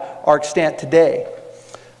had are extant today.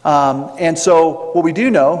 And so what we do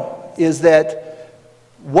know is that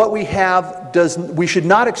what we have we should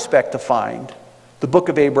not expect to find the book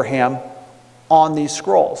of Abraham on these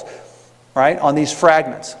scrolls, right? On these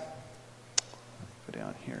fragments. Go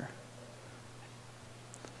down here.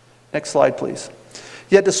 Next slide, please.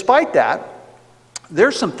 Yet despite that,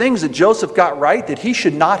 there's some things that Joseph got right that he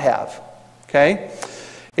should not have. Okay?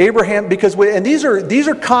 Abraham, and these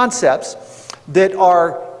are concepts that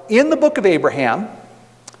are in the book of Abraham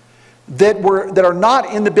that are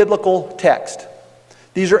not in the biblical text.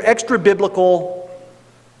 These are extra biblical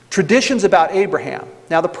traditions about Abraham.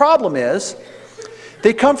 Now the problem is,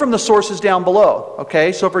 they come from the sources down below.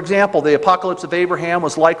 Okay, so for example, the Apocalypse of Abraham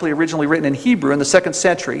was likely originally written in Hebrew in the 2nd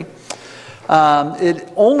century.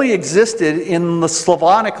 It only existed in the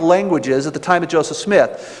Slavonic languages at the time of Joseph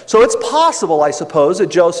Smith. So it's possible, I suppose, that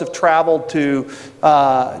Joseph traveled to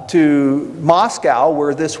Moscow,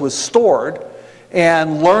 where this was stored,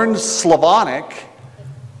 and learned Slavonic,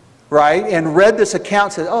 right, and read this account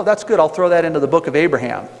and said, oh, that's good, I'll throw that into the book of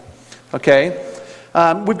Abraham. Okay?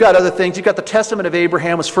 We've got other things. You've got the Testament of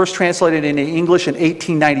Abraham was first translated into English in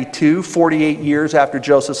 1892, 48 years after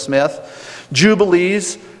Joseph Smith.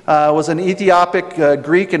 Jubilees was an Ethiopic,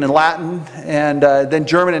 Greek, and in Latin, and then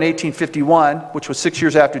German in 1851, which was 6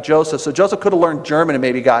 years after Joseph. So Joseph could have learned German and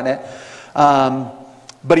maybe gotten it,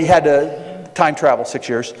 but he had to time travel 6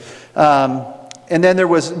 years. And then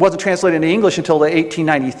wasn't translated into English until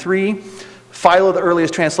 1893. Philo, the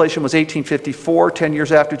earliest translation, was 1854, 10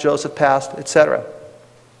 years after Joseph passed, etc.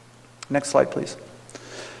 Next slide, please.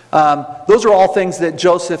 Those are all things that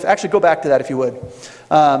Joseph, actually go back to that if you would.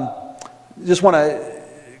 Just want to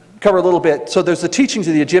cover a little bit. So there's the teachings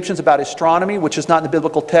of the Egyptians about astronomy, which is not in the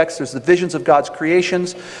biblical text. There's the visions of God's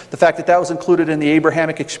creations, the fact that that was included in the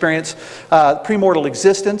Abrahamic experience. Premortal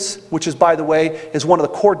existence, which is, by the way, is one of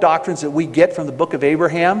the core doctrines that we get from the book of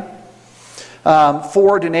Abraham.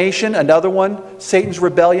 Foreordination, another one. Satan's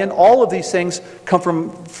rebellion. All of these things come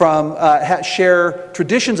share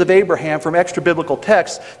traditions of Abraham from extra biblical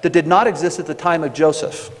texts that did not exist at the time of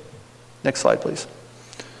Joseph. Next slide, please.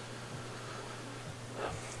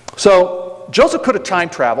 So Joseph could have time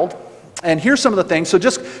traveled, and here's some of the things. So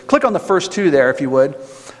just click on the first two there, if you would.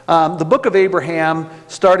 The book of Abraham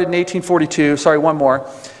started in 1842. Sorry, one more.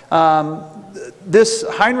 This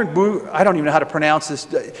Heinrich, I don't even know how to pronounce this.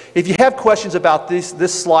 If you have questions about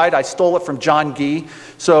this slide, I stole it from John Gee.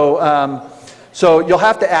 So you'll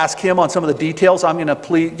have to ask him on some of the details. I'm going to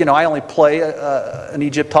plead, I only play an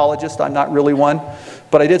Egyptologist. I'm not really one,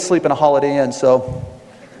 but I did sleep in a Holiday Inn, so.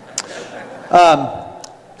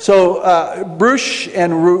 So Bruce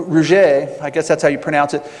and Rouget, I guess that's how you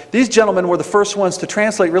pronounce it, these gentlemen were the first ones to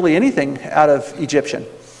translate really anything out of Egyptian.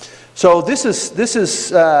 So this is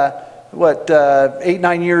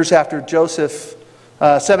 8-9 years after Joseph,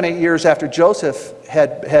 7-8 years after Joseph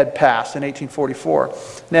had passed in 1844.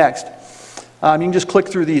 Next. You can just click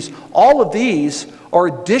through these. All of these are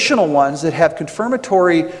additional ones that have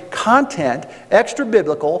confirmatory content, extra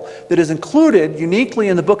biblical, that is included uniquely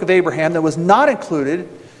in the book of Abraham that was not included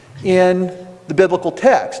in the biblical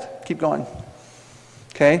text. Keep going.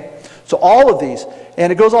 Okay? So all of these.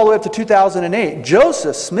 And it goes all the way up to 2008.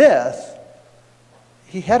 Joseph Smith,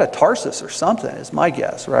 he had a Tarsus or something, is my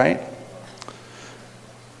guess, right?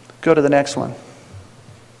 Go to the next one,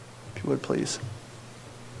 if you would, please.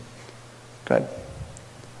 Good.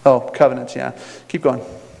 Oh, covenants, yeah. Keep going.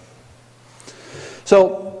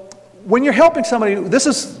 So, when you're helping somebody, this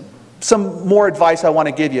is some more advice I want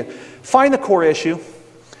to give you. Find the core issue.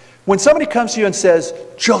 When somebody comes to you and says,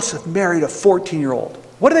 Joseph married a 14-year-old,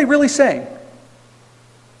 what are they really saying?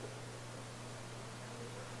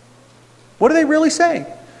 What are they really saying?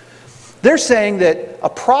 They're saying that a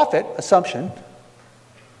prophet, assumption,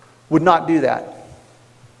 would not do that.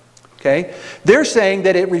 Okay? They're saying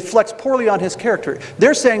that it reflects poorly on his character.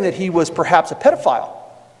 They're saying that he was perhaps a pedophile.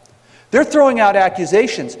 They're throwing out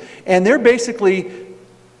accusations, and they're basically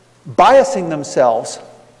biasing themselves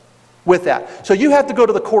with that. So you have to go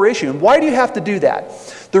to the core issue. And why do you have to do that?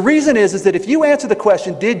 The reason is that if you answer the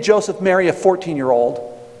question, did Joseph marry a 14-year-old?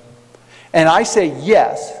 And I say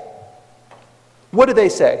yes, what do they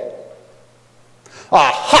say?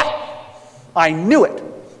 Aha! I knew it.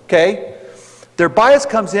 Okay? Their bias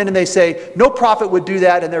comes in and they say, no prophet would do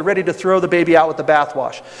that, and they're ready to throw the baby out with the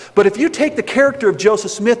bathwash. But if you take the character of Joseph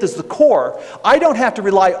Smith as the core, I don't have to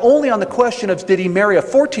rely only on the question of did he marry a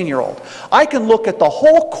 14-year-old. I can look at the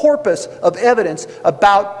whole corpus of evidence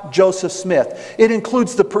about Joseph Smith. It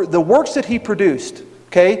includes the works that he produced,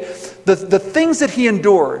 okay? The things that he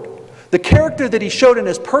endured, the character that he showed in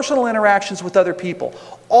his personal interactions with other people.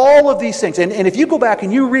 All of these things. And if you go back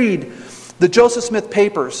and you read the Joseph Smith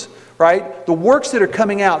papers, right? The works that are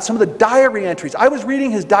coming out, some of the diary entries. I was reading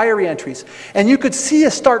his diary entries, and you could see a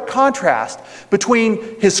stark contrast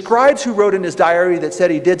between his scribes who wrote in his diary that said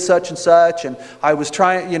he did such and such, and I was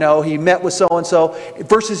trying, he met with so-and-so,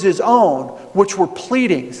 versus his own, which were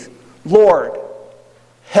pleadings. Lord,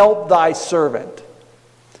 help thy servant.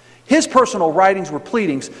 His personal writings were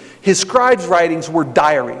pleadings. His scribes' writings were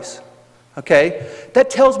diaries. Okay? That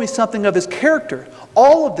tells me something of his character.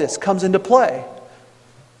 All of this comes into play.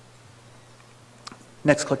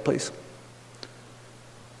 Next click, please.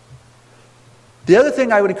 The other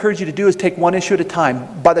thing I would encourage you to do is take one issue at a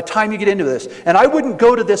time by the time you get into this. And I wouldn't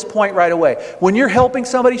go to this point right away. When you're helping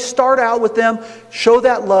somebody, start out with them, show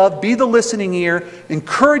that love, be the listening ear,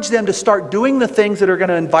 encourage them to start doing the things that are going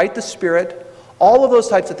to invite the Spirit, all of those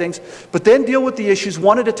types of things, but then deal with the issues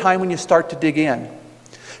one at a time when you start to dig in.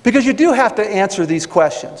 Because you do have to answer these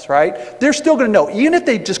questions, right? They're still going to know. Even if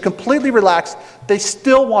they just completely relax, they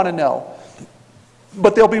still want to know.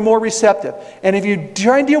 But they'll be more receptive. And if you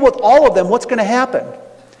try and deal with all of them, what's going to happen?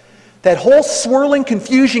 That whole swirling,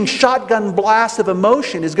 confusing shotgun blast of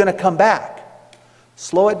emotion is going to come back.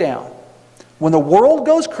 Slow it down. When the world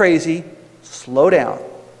goes crazy, slow down.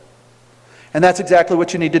 And that's exactly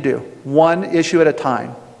what you need to do. One issue at a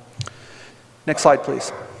time. Next slide, please.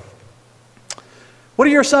 What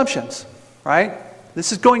are your assumptions? Right?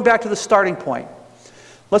 This is going back to the starting point.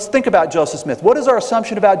 Let's think about Joseph Smith. What is our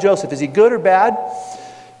assumption about Joseph? Is he good or bad?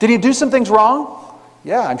 Did he do some things wrong?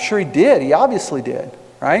 Yeah, I'm sure he did. He obviously did.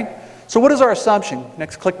 Right? So what is our assumption?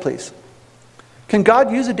 Next click, please. Can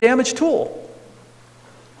God use a damaged tool?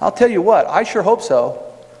 I'll tell you what, I sure hope so.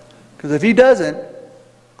 Because if he doesn't,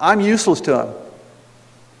 I'm useless to him.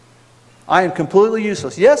 I am completely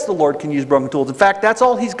useless. Yes, the Lord can use broken tools. In fact, that's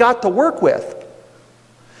all he's got to work with.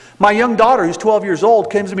 My young daughter, who's 12 years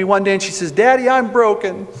old, came to me one day and she says, Daddy, I'm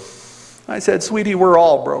broken. I said, sweetie, we're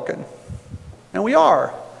all broken. And we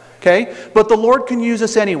are. Okay? But the Lord can use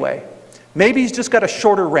us anyway. Maybe he's just got a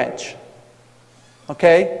shorter wrench.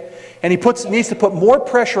 Okay? And he needs to put more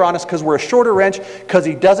pressure on us because we're a shorter wrench because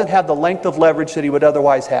he doesn't have the length of leverage that he would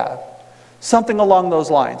otherwise have. Something along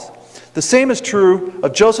those lines. The same is true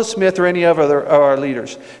of Joseph Smith or any of our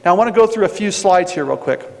leaders. Now I want to go through a few slides here real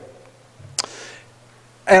quick.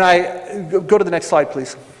 And I go to the next slide,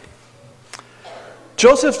 please.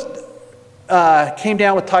 Joseph came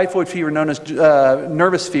down with typhoid fever known as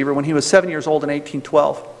nervous fever when he was 7 years old in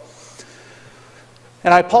 1812.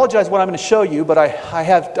 And I apologize what I'm going to show you, but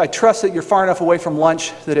I trust that you're far enough away from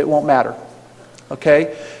lunch that it won't matter.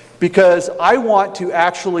 Okay? Because I want to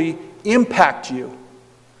actually impact you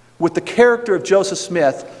with the character of Joseph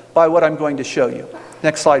Smith by what I'm going to show you.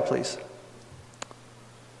 Next slide, please.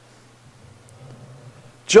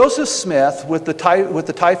 Joseph Smith, with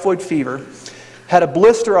the typhoid fever, had a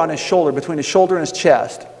blister on his shoulder, between his shoulder and his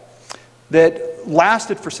chest, that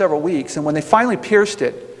lasted for several weeks. And when they finally pierced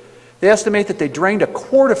it, they estimate that they drained a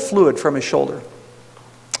quart of fluid from his shoulder.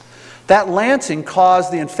 That lancing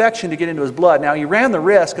caused the infection to get into his blood. Now, he ran the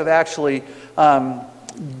risk of actually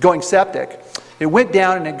going septic. It went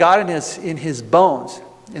down and it got in his bones,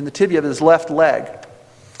 in the tibia of his left leg.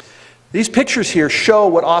 These pictures here show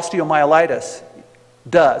what osteomyelitis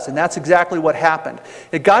does, and that's exactly what happened.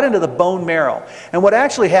 It got into the bone marrow. And what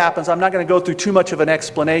actually happens, I'm not going to go through too much of an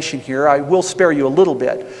explanation here. I will spare you a little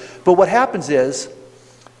bit. But what happens is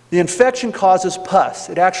the infection causes pus.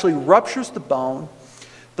 It actually ruptures the bone.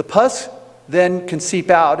 The pus then can seep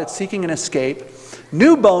out. It's seeking an escape.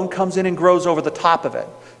 New bone comes in and grows over the top of it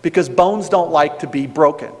because bones don't like to be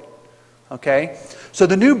broken. Okay? So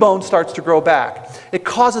the new bone starts to grow back. It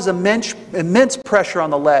causes immense pressure on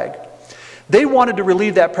the leg. They wanted to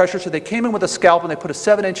relieve that pressure, so they came in with a scalpel and they put a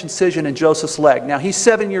 7-inch incision in Joseph's leg. Now, he's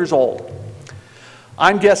 7 years old.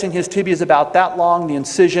 I'm guessing his tibia is about that long. The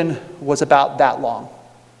incision was about that long.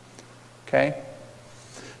 Okay?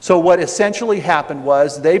 So what essentially happened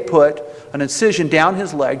was they put an incision down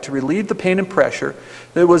his leg to relieve the pain and pressure.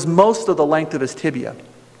 It was most of the length of his tibia.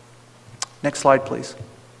 Next slide, please.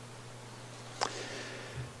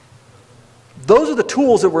 Those are the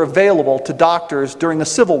tools that were available to doctors during the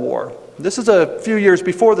Civil War. This is a few years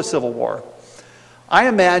before the Civil War. I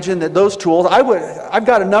imagine that those tools, I've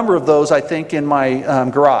got a number of those, I think, in my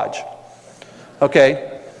garage.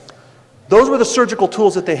 Okay? Those were the surgical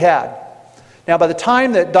tools that they had. Now, by the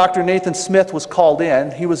time that Dr. Nathan Smith was called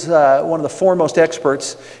in, he was one of the foremost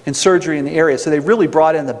experts in surgery in the area, so they really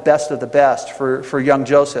brought in the best of the best for young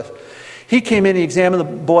Joseph. He came in, he examined the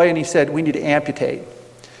boy, and he said, "We need to amputate."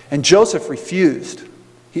 And Joseph refused.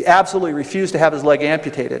 He absolutely refused to have his leg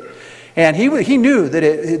amputated. And he knew that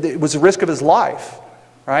it was a risk of his life,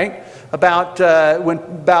 right? About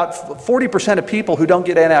 40% of people who don't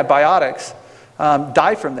get antibiotics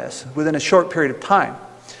die from this within a short period of time.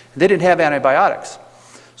 They didn't have antibiotics.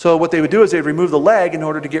 So what they would do is they'd remove the leg in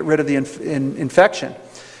order to get rid of the infection.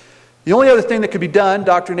 The only other thing that could be done,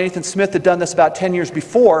 Dr. Nathan Smith had done this about 10 years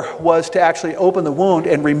before, was to actually open the wound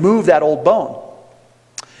and remove that old bone.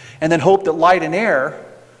 And then hope that light and air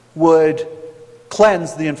would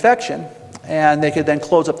cleanse the infection, and they could then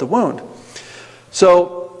close up the wound.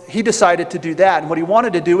 So he decided to do that. And what he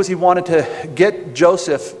wanted to do was he wanted to get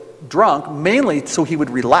Joseph drunk, mainly so he would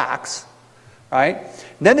relax, right?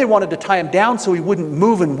 And then they wanted to tie him down so he wouldn't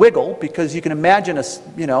move and wiggle, because you can imagine a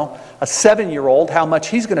 7-year-old, how much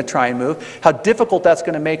he's going to try and move, how difficult that's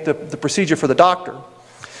going to make the procedure for the doctor.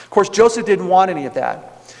 Of course, Joseph didn't want any of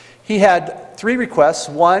that. He had 3 requests.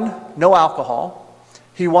 1, no alcohol.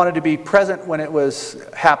 He wanted to be present when it was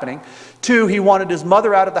happening. 2, he wanted his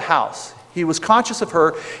mother out of the house. He was conscious of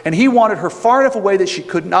her, and he wanted her far enough away that she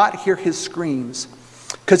could not hear his screams,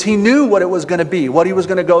 because he knew what it was going to be, what he was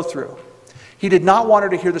going to go through. He did not want her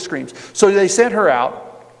to hear the screams. So they sent her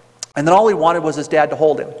out, and then all he wanted was his dad to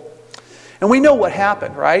hold him. And we know what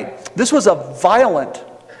happened, right? This was a violent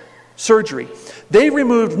surgery. They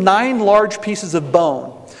removed 9 large pieces of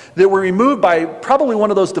bone that were removed by probably one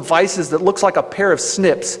of those devices that looks like a pair of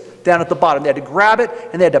snips down at the bottom. They had to grab it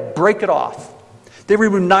and they had to break it off. They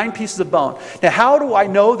removed 9 pieces of bone. Now, how do I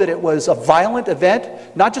know that it was a violent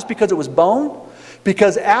event? Not just because it was bone,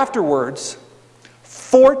 because afterwards,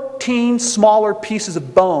 14 smaller pieces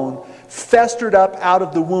of bone festered up out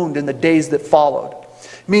of the wound in the days that followed.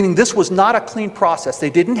 Meaning this was not a clean process. They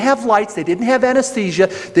didn't have lights, they didn't have anesthesia,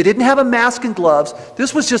 they didn't have a mask and gloves.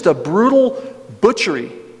 This was just a brutal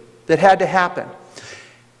butchery that had to happen.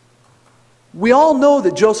 We all know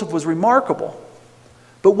that Joseph was remarkable,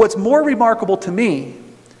 but what's more remarkable to me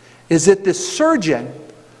is that this surgeon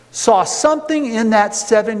saw something in that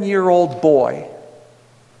 7-year-old boy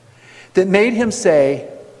that made him say,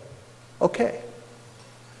 okay,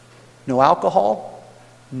 no alcohol,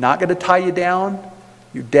 not going to tie you down,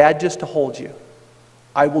 your dad just to hold you.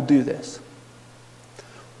 I will do this.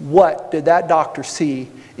 What did that doctor see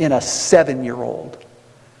in a 7-year-old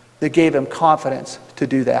that gave him confidence to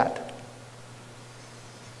do that?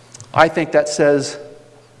 I think that says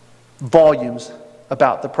volumes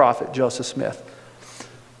about the prophet Joseph Smith.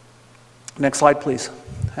 Next slide, please.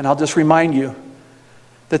 And I'll just remind you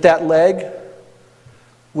that that leg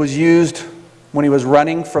was used when he was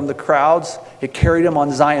running from the crowds. It carried him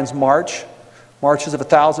on Zion's march, marches of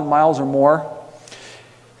 1,000 miles or more.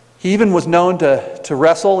 He even was known to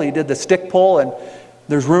wrestle. He did the stick pull, and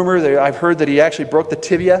There's rumor that I've heard that he actually broke the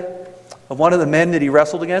tibia of one of the men that he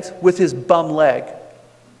wrestled against with his bum leg.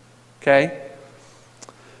 Okay?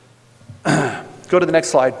 Go to the next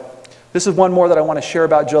slide. This is one more that I want to share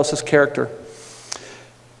about Joseph's character.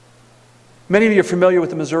 Many of you are familiar with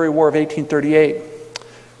the Missouri War of 1838.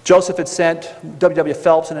 Joseph had sent W.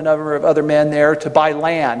 Phelps and a number of other men there to buy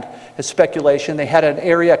land as speculation. They had an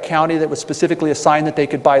area, a county that was specifically assigned that they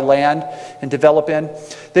could buy land and develop in.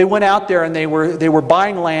 They went out there and they were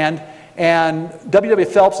buying land, and W.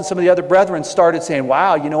 Phelps and some of the other brethren started saying,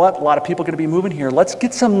 wow, you know what, a lot of people are going to be moving here. Let's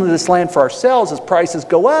get some of this land for ourselves as prices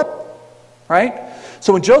go up, right?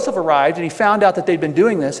 So when Joseph arrived and he found out that they'd been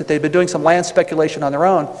doing this, that they'd been doing some land speculation on their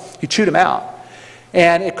own, he chewed them out.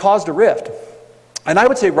 And it caused a rift. And I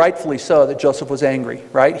would say rightfully so that Joseph was angry,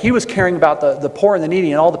 right? He was caring about the poor and the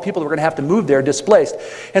needy and all the people that were going to have to move there displaced.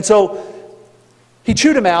 And so he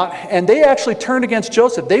chewed them out, and they actually turned against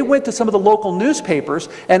Joseph. They went to some of the local newspapers,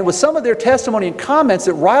 and it was some of their testimony and comments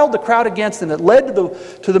that riled the crowd against them that led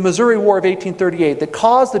to the Missouri War of 1838, that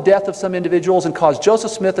caused the death of some individuals and caused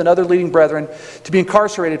Joseph Smith and other leading brethren to be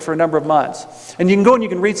incarcerated for a number of months. And you can go and you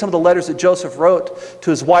can read some of the letters that Joseph wrote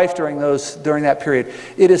to his wife during that period.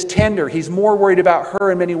 It is tender. He's more worried about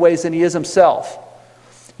her in many ways than he is himself,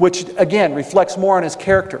 which again reflects more on his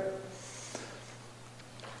character.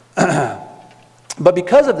 But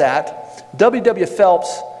because of that, W.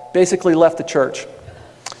 Phelps basically left the church.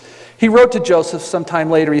 He wrote to Joseph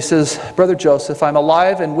sometime later. He says, Brother Joseph, I'm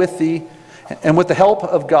alive, and with thee, and with the help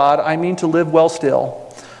of God, I mean to live well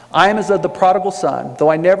still. I am as of the prodigal son.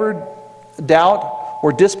 Though I never doubt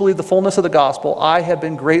or disbelieve the fullness of the gospel, I have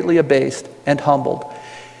been greatly abased and humbled.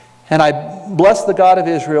 And I bless the God of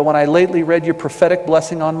Israel when I lately read your prophetic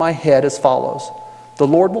blessing on my head as follows. The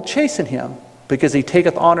Lord will chasten him, because he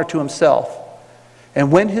taketh honor to himself. And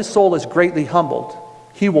when his soul is greatly humbled,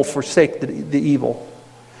 he will forsake the evil.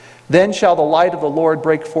 Then shall the light of the Lord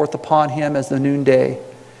break forth upon him as the noonday,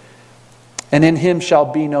 and in him shall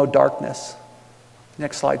be no darkness.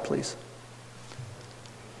 Next slide, please.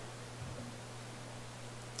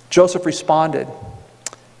 Joseph responded,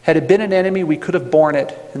 Had it been an enemy, we could have borne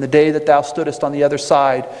it in the day that thou stoodest on the other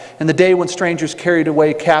side, in the day when strangers carried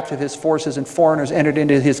away captive his forces and foreigners entered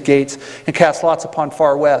into his gates and cast lots upon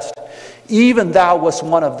far west. Even thou wast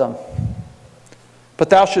one of them. But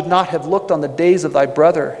thou should not have looked on the days of thy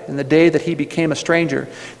brother in the day that he became a stranger,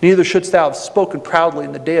 neither shouldst thou have spoken proudly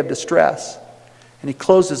in the day of distress. And he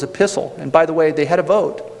closed his epistle. And by the way, they had a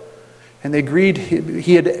vote. And they agreed,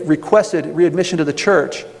 he had requested readmission to the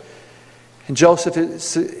church. And Joseph,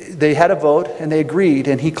 they had a vote and they agreed.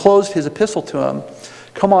 And he closed his epistle to him.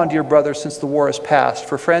 Come on, dear brother, since the war is past.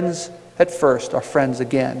 For friends at first are friends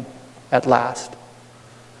again at last.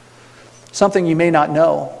 Something you may not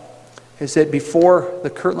know is that before the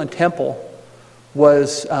Kirtland Temple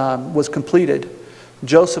was completed,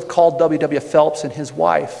 Joseph called W. Phelps and his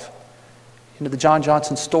wife into the John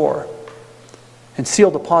Johnson store and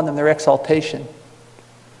sealed upon them their exaltation.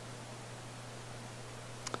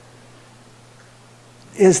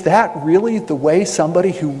 Is that really the way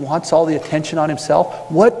somebody who wants all the attention on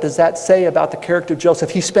himself? What does that say about the character of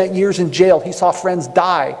Joseph? He spent years in jail. He saw friends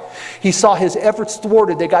die. He saw his efforts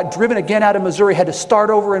thwarted. They got driven again out of Missouri, had to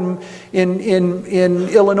start over in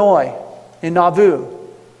Illinois, in Nauvoo.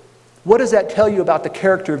 What does that tell you about the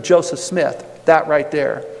character of Joseph Smith? That right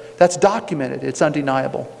there. That's documented. It's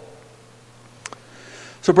undeniable.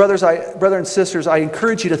 So brothers and sisters, I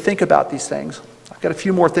encourage you to think about these things. I've got a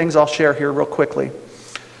few more things I'll share here real quickly.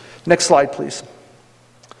 Next slide, please.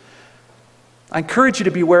 I encourage you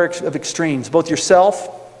to be aware of extremes, both yourself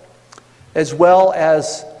as well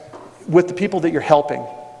as with the people that you're helping.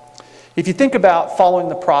 If you think about following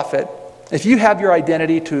the prophet, if you have your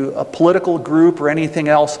identity to a political group or anything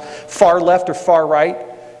else, far left or far right,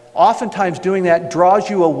 oftentimes doing that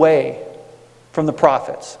draws you away from the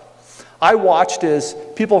prophets. I watched as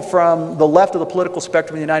people from the left of the political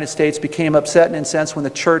spectrum in the United States became upset and incensed when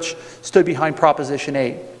the church stood behind Proposition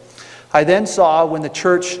 8. I then saw when the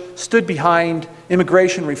church stood behind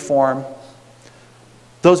immigration reform,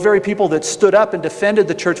 those very people that stood up and defended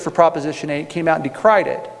the church for Proposition 8 came out and decried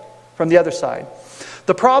it from the other side.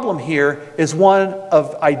 The problem here is one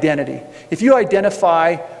of identity. If you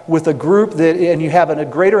identify with a group and you have a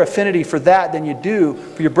greater affinity for that than you do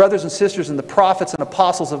for your brothers and sisters and the prophets and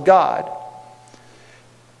apostles of God,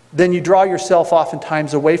 then you draw yourself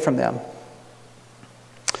oftentimes away from them.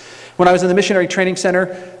 When I was in the Missionary Training Center,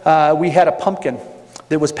 we had a pumpkin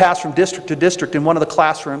that was passed from district to district in one of the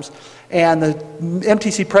classrooms. And the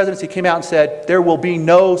MTC presidency came out and said, there will be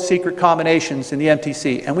no secret combinations in the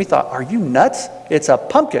MTC. And we thought, are you nuts? It's a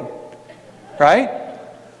pumpkin, right?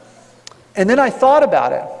 And then I thought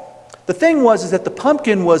about it. The thing was is that the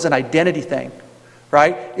pumpkin was an identity thing,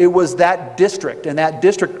 right? It was that district, and that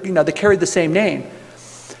district, they carried the same name.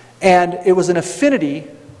 And it was an affinity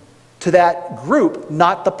to that group,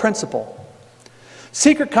 not the principle.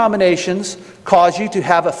 Secret combinations cause you to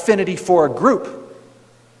have affinity for a group,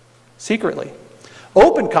 secretly.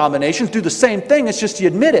 Open combinations do the same thing, it's just you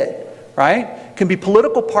admit it, right? It can be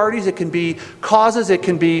political parties, it can be causes, it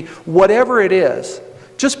can be whatever it is.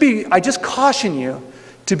 I just caution you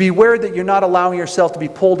to beware that you're not allowing yourself to be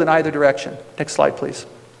pulled in either direction. Next slide, please.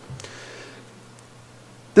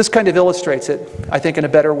 This kind of illustrates it, I think, in a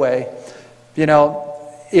better way.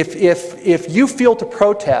 If you feel to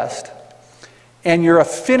protest and your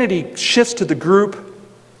affinity shifts to the group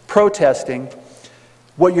protesting,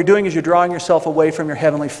 what you're doing is you're drawing yourself away from your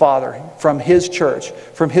Heavenly Father, from His church,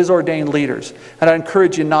 from His ordained leaders. And I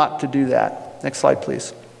encourage you not to do that. Next slide,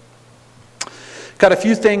 please. Got a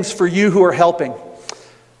few things for you who are helping.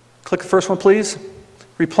 Click the first one, please.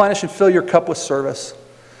 Replenish and fill your cup with service.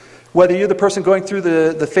 Whether you're the person going through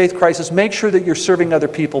the faith crisis, make sure that you're serving other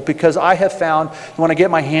people, because I have found when I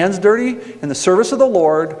get my hands dirty in the service of the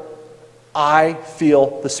Lord, I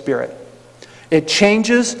feel the Spirit. It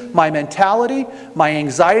changes my mentality. My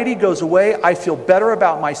anxiety goes away. I feel better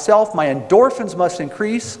about myself. My endorphins must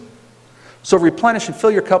increase. So replenish and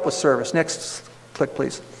fill your cup with service. Next click,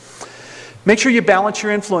 please. Make sure you balance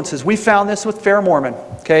your influences. We found this with Fair Mormon.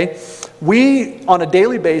 Okay? We, on a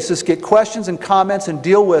daily basis, get questions and comments and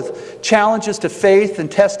deal with challenges to faith and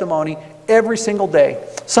testimony every single day.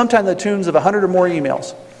 Sometimes the tunes of 100 or more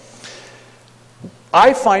emails.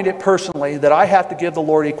 I find it personally that I have to give the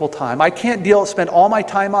Lord equal time. I can't spend all my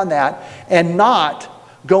time on that and not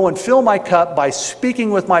go and fill my cup by speaking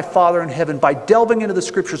with my Father in heaven, by delving into the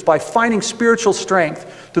Scriptures, by finding spiritual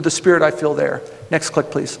strength through the Spirit I feel there. Next click,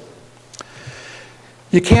 please.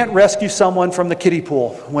 You can't rescue someone from the kiddie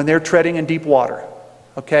pool when they're treading in deep water.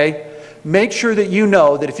 Okay? Make sure that you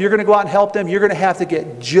know that if you're going to go out and help them, you're going to have to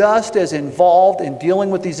get just as involved in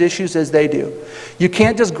dealing with these issues as they do. You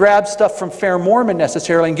can't just grab stuff from Fair Mormon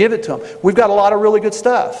necessarily and give it to them. We've got a lot of really good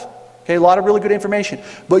stuff. Okay, a lot of really good information.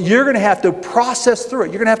 But you're going to have to process through it.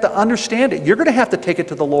 You're going to have to understand it. You're going to have to take it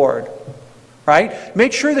to the Lord. Right?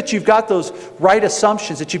 Make sure that you've got those right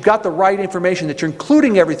assumptions, that you've got the right information, that you're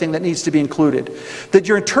including everything that needs to be included, that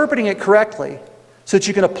you're interpreting it correctly so that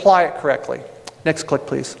you can apply it correctly. Next click,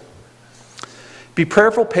 please. Be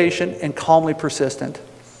prayerful, patient, and calmly persistent.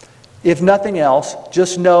 If nothing else,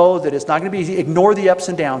 just know that it's not going to be easy. Ignore the ups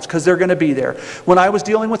and downs, because they're going to be there. When I was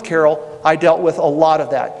dealing with Carol, I dealt with a lot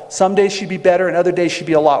of that. Some days she'd be better, and other days she'd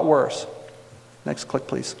be a lot worse. Next click,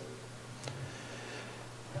 please.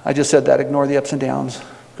 I just said that. Ignore the ups and downs.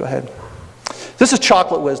 Go ahead. This is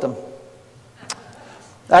chocolate wisdom.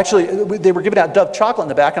 Actually, they were giving out Dove chocolate in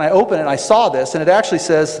the back, and I opened it, and I saw this, and it actually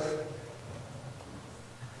says,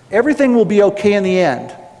 everything will be okay in the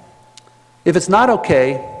end. If it's not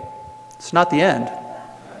okay, it's not the end.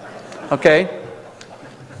 Okay?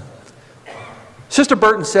 Sister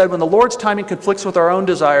Burton said, when the Lord's timing conflicts with our own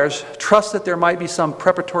desires, trust that there might be some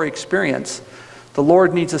preparatory experience the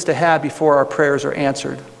Lord needs us to have before our prayers are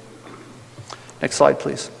answered. Next slide,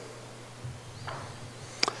 please.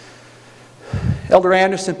 Elder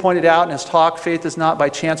Anderson pointed out in his talk, faith is not by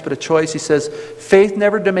chance but a choice. He says, faith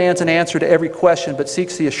never demands an answer to every question, but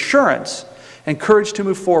seeks the assurance and courage to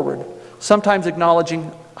move forward, sometimes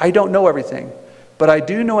acknowledging, I don't know everything, but I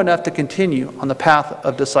do know enough to continue on the path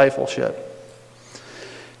of discipleship.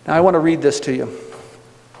 Now I want to read this to you.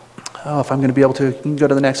 Oh, if I'm going to be able to, you can go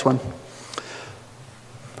to the next one.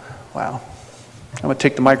 Wow. I'm going to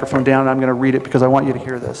take the microphone down and I'm going to read it because I want you to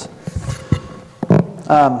hear this.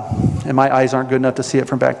 And my eyes aren't good enough to see it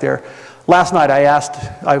from back there. Last night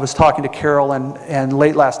I was talking to Carol, and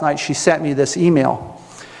late last night she sent me this email.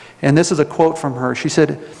 And this is a quote from her. She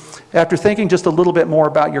said, after thinking just a little bit more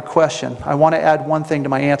about your question, I want to add one thing to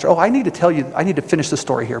my answer. Oh, I need to finish the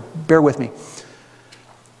story here. Bear with me.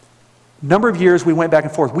 Number of years we went back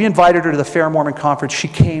and forth. We invited her to the Fair Mormon Conference. She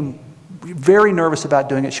came very nervous about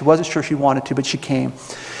doing it. She wasn't sure she wanted to, but she came.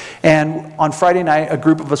 And on Friday night, a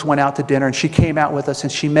group of us went out to dinner, and she came out with us,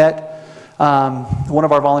 and she met one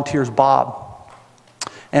of our volunteers, Bob,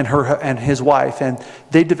 and his wife, and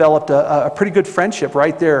they developed a pretty good friendship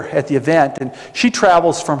right there at the event. And she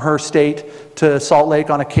travels from her state to Salt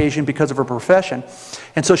Lake on occasion because of her profession,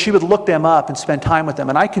 and so she would look them up and spend time with them.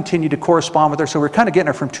 And I continued to correspond with her, so we're kind of getting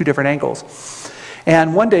her from two different angles.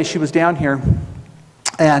 And one day she was down here.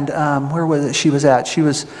 And where was it she was at? She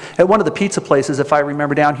was at one of the pizza places, if I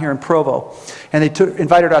remember, down here in Provo. And they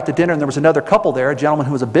invited her out to dinner, and there was another couple there, a gentleman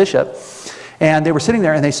who was a bishop. And they were sitting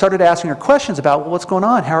there and they started asking her questions about, well, what's going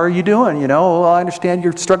on? How are you doing? You know, well, I understand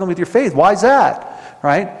you're struggling with your faith. Why is that?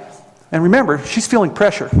 Right? And remember, she's feeling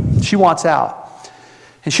pressure. She wants out.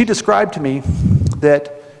 And she described to me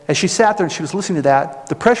that as she sat there and she was listening to that,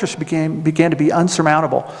 the pressures began to be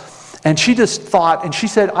unsurmountable. And she just thought, and she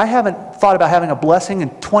said, I haven't thought about having a blessing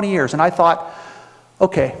in 20 years. And I thought,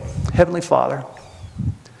 okay, Heavenly Father,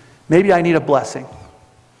 maybe I need a blessing.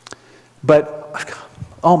 But,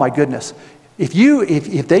 oh my goodness,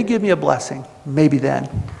 if they give me a blessing, maybe then.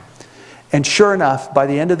 And sure enough, by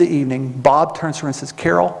the end of the evening, Bob turns to her and says,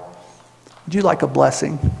 Carol, would you like a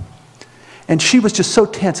blessing? And she was just so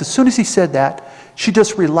tense. As soon as he said that, she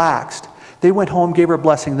just relaxed. They went home, gave her a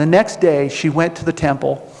blessing. The next day, she went to the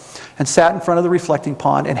temple and sat in front of the reflecting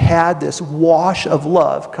pond and had this wash of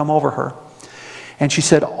love come over her. And she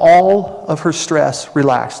said all of her stress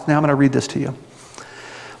relaxed. Now I'm going to read this to you.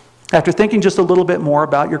 After thinking just a little bit more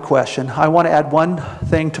about your question, I want to add one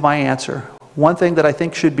thing to my answer. One thing that I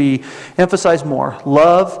think should be emphasized more.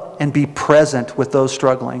 Love and be present with those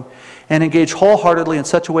struggling. And engage wholeheartedly in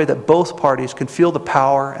such a way that both parties can feel the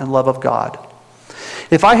power and love of God.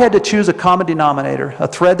 If I had to choose a common denominator, a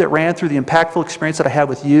thread that ran through the impactful experience that I had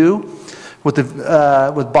with you,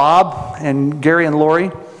 with Bob and Gary and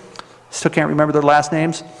Lori, still can't remember their last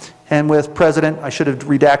names, and with President, I should have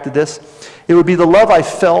redacted this, it would be the love I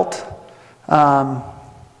felt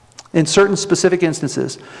in certain specific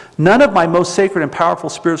instances. None of my most sacred and powerful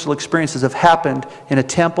spiritual experiences have happened in a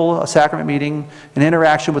temple, a sacrament meeting, an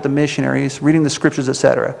interaction with the missionaries, reading the scriptures,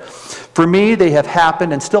 etc. For me, they have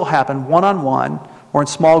happened and still happen one-on-one or in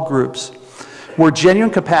small groups where genuine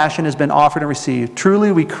compassion has been offered and received.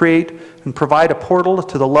 Truly, we create and provide a portal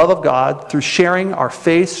to the love of God through sharing our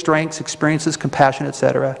faith, strengths, experiences, compassion,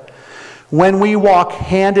 etc. When we walk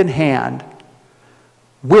hand in hand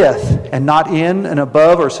with and not in an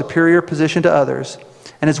above or superior position to others,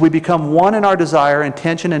 and as we become one in our desire,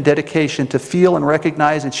 intention, and dedication to feel and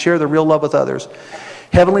recognize and share the real love with others,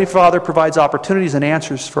 Heavenly Father provides opportunities and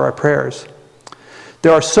answers for our prayers.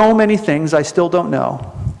 There are so many things I still don't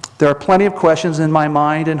know. There are plenty of questions in my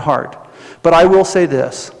mind and heart. But I will say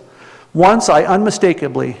this. Once I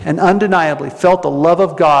unmistakably and undeniably felt the love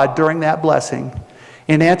of God during that blessing,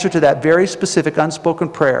 in answer to that very specific unspoken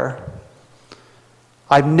prayer,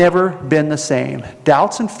 I've never been the same.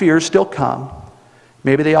 Doubts and fears still come.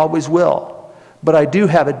 Maybe they always will. But I do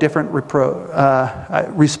have a different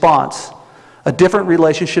response, a different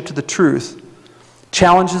relationship to the truth.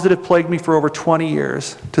 Challenges that have plagued me for over 20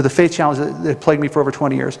 years, to the faith challenges that have plagued me for over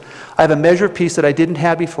 20 years. I have a measure of peace that I didn't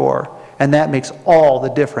have before, and that makes all the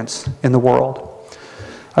difference in the world.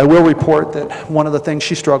 I will report that one of the things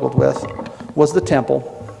she struggled with was the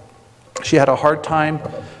temple. She had a hard time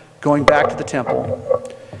going back to the temple.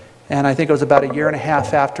 And I think it was about a year and a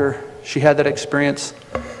half after she had that experience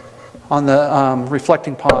on the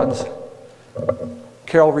reflecting ponds,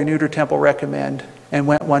 Carol renewed her temple recommend and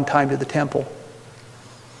went one time to the temple.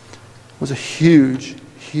 It was a huge,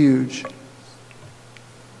 huge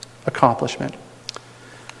accomplishment.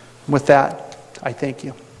 With that, I thank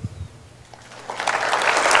you.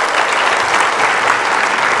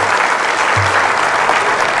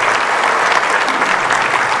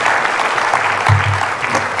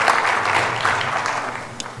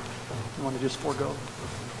 You want to just forego?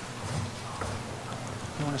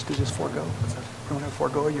 You want us to just forego? You want to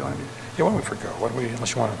forego or you want to do? Yeah, why don't we forgo? Why don't we,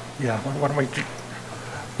 unless you want to? Yeah. Why don't we?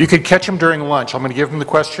 You could catch him during lunch. I'm going to give him the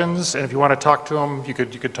questions, and if you want to talk to him, you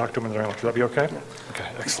could talk to him during lunch. Would that be okay? Yeah. Okay,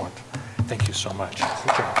 excellent. Thank you so much. Good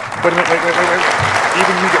job. Wait.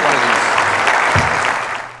 Even you get one of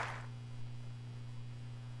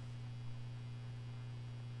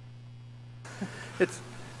these.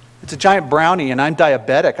 It's a giant brownie, and I'm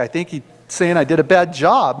diabetic. I think he's saying I did a bad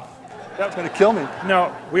job. That's going to kill me.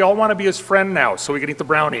 No, we all want to be his friend now, so we can eat the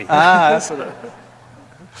brownie. That's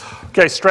Okay,